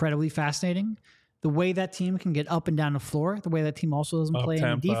incredibly fascinating. The way that team can get up and down the floor, the way that team also doesn't play any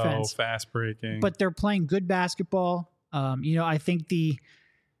Up-tempo, defense, fast breaking. but they're playing good basketball. I think the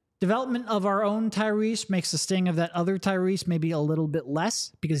development of our own Tyrese makes the sting of that other Tyrese maybe a little bit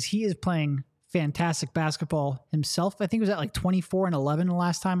less because he is playing fantastic basketball himself. I think it was at like 24 and 11 the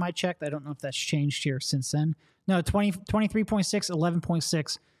last time I checked. I don't know if that's changed here since then. No, 23.6,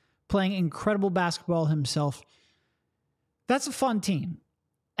 11.6, playing incredible basketball himself. That's a fun team.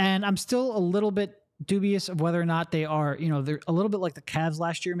 And I'm still a little bit dubious of whether or not they are, they're a little bit like the Cavs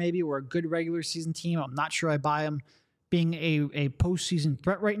last year, maybe, were a good regular season team. I'm not sure I buy them being a postseason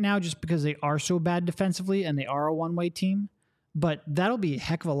threat right now just because they are so bad defensively and they are a one-way team. But that'll be a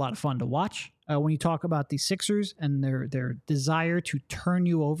heck of a lot of fun to watch when you talk about the Sixers and their desire to turn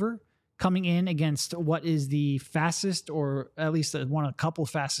you over, coming in against what is the fastest, or at least one of a couple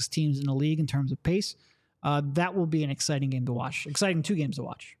fastest teams in the league in terms of pace. That will be an exciting game to watch. Exciting 2 games to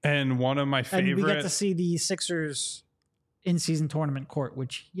watch. And one of my favorite. And we get to see the Sixers in-season tournament court,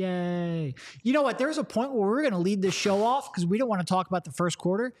 which, yay. You know what? There's a point where we're going to lead this show off because we don't want to talk about the first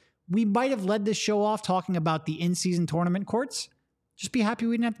quarter. We might have led this show off talking about the in-season tournament courts. Just be happy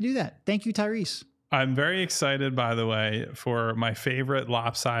we didn't have to do that. Thank you, Tyrese. I'm very excited, by the way, for my favorite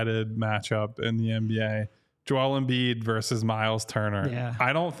lopsided matchup in the NBA. Joel Embiid versus Miles Turner. Yeah.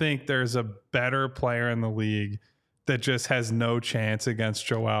 I don't think there's a better player in the league that just has no chance against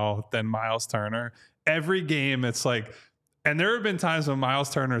Joel than Miles Turner. Every game, it's like, and there have been times when Miles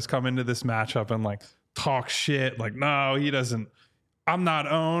Turner has come into this matchup and like talk shit, like, no, he doesn't. I'm not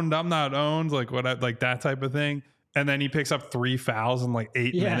owned, like like that type of thing. And then he picks up 3 fouls in like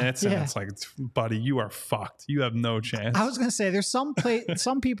 8 minutes, and it's like, buddy, you are fucked. You have no chance. I was going to say, there's some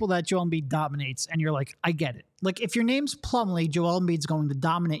people that Joel Embiid dominates, and you're like, I get it. Like, if your name's Plumlee, Joel Embiid's going to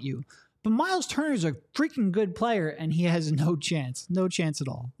dominate you. But Miles Turner's a freaking good player, and he has no chance at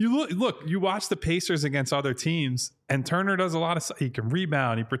all. You watch the Pacers against other teams, and Turner does a lot of stuff. He can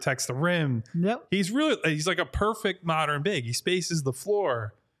rebound. He protects the rim. Yep. He's like a perfect modern big. He spaces the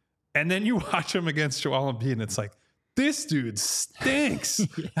floor. And then you watch him against Joel Embiid, and it's like, this dude stinks.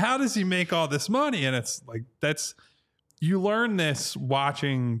 Yeah. How does he make all this money? And it's like, you learn this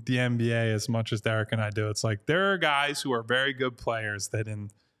watching the NBA as much as Derek and I do. It's like, there are guys who are very good players that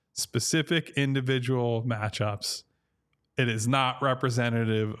in specific individual matchups, it is not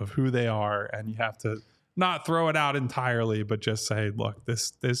representative of who they are. And you have to not throw it out entirely, but just say, look,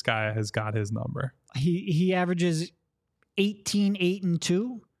 this guy has got his number. He averages 18, 8, and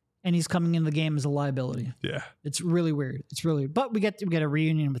 2. And he's coming into the game as a liability. Yeah. It's really weird. But we get a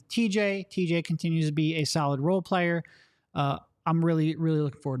reunion with TJ. TJ continues to be a solid role player. I'm really, really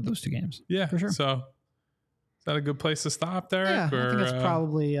looking forward to those 2 games. Yeah, for sure. So is that a good place to stop, Derek? Yeah, I think that's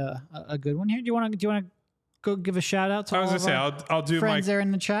probably a good one here. Do you want to go give a shout out to all of our I'll do friends there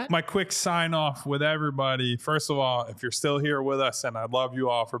in the chat? My quick sign off with everybody. First of all, if you're still here with us, and I love you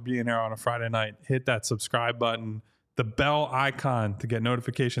all for being here on a Friday night, hit that subscribe button, the bell icon to get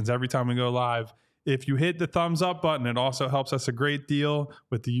notifications every time we go live. If you hit the thumbs up button, it also helps us a great deal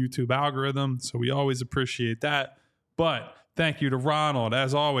with the YouTube algorithm. So we always appreciate that. But thank you to Ronald.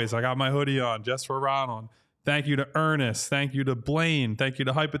 As always, I got my hoodie on just for Ronald. Thank you to Ernest. Thank you to Blaine. Thank you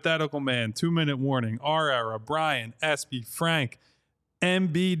to Hypothetical Man, 2 Minute Warning, R Era, Brian, SB, Frank,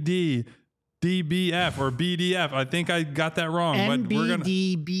 MBD, DBF or BDF. I think I got that wrong.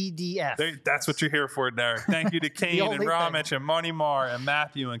 NBDBDF. That's what you're here for, Derek. Thank you to Kane and Ramich and Money Mar and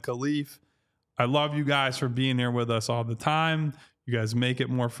Matthew and Khalif. I love you guys for being here with us all the time. You guys make it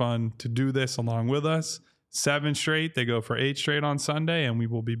more fun to do this along with us. 7 straight. They go for 8 straight on Sunday, and we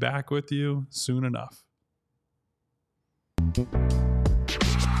will be back with you soon enough.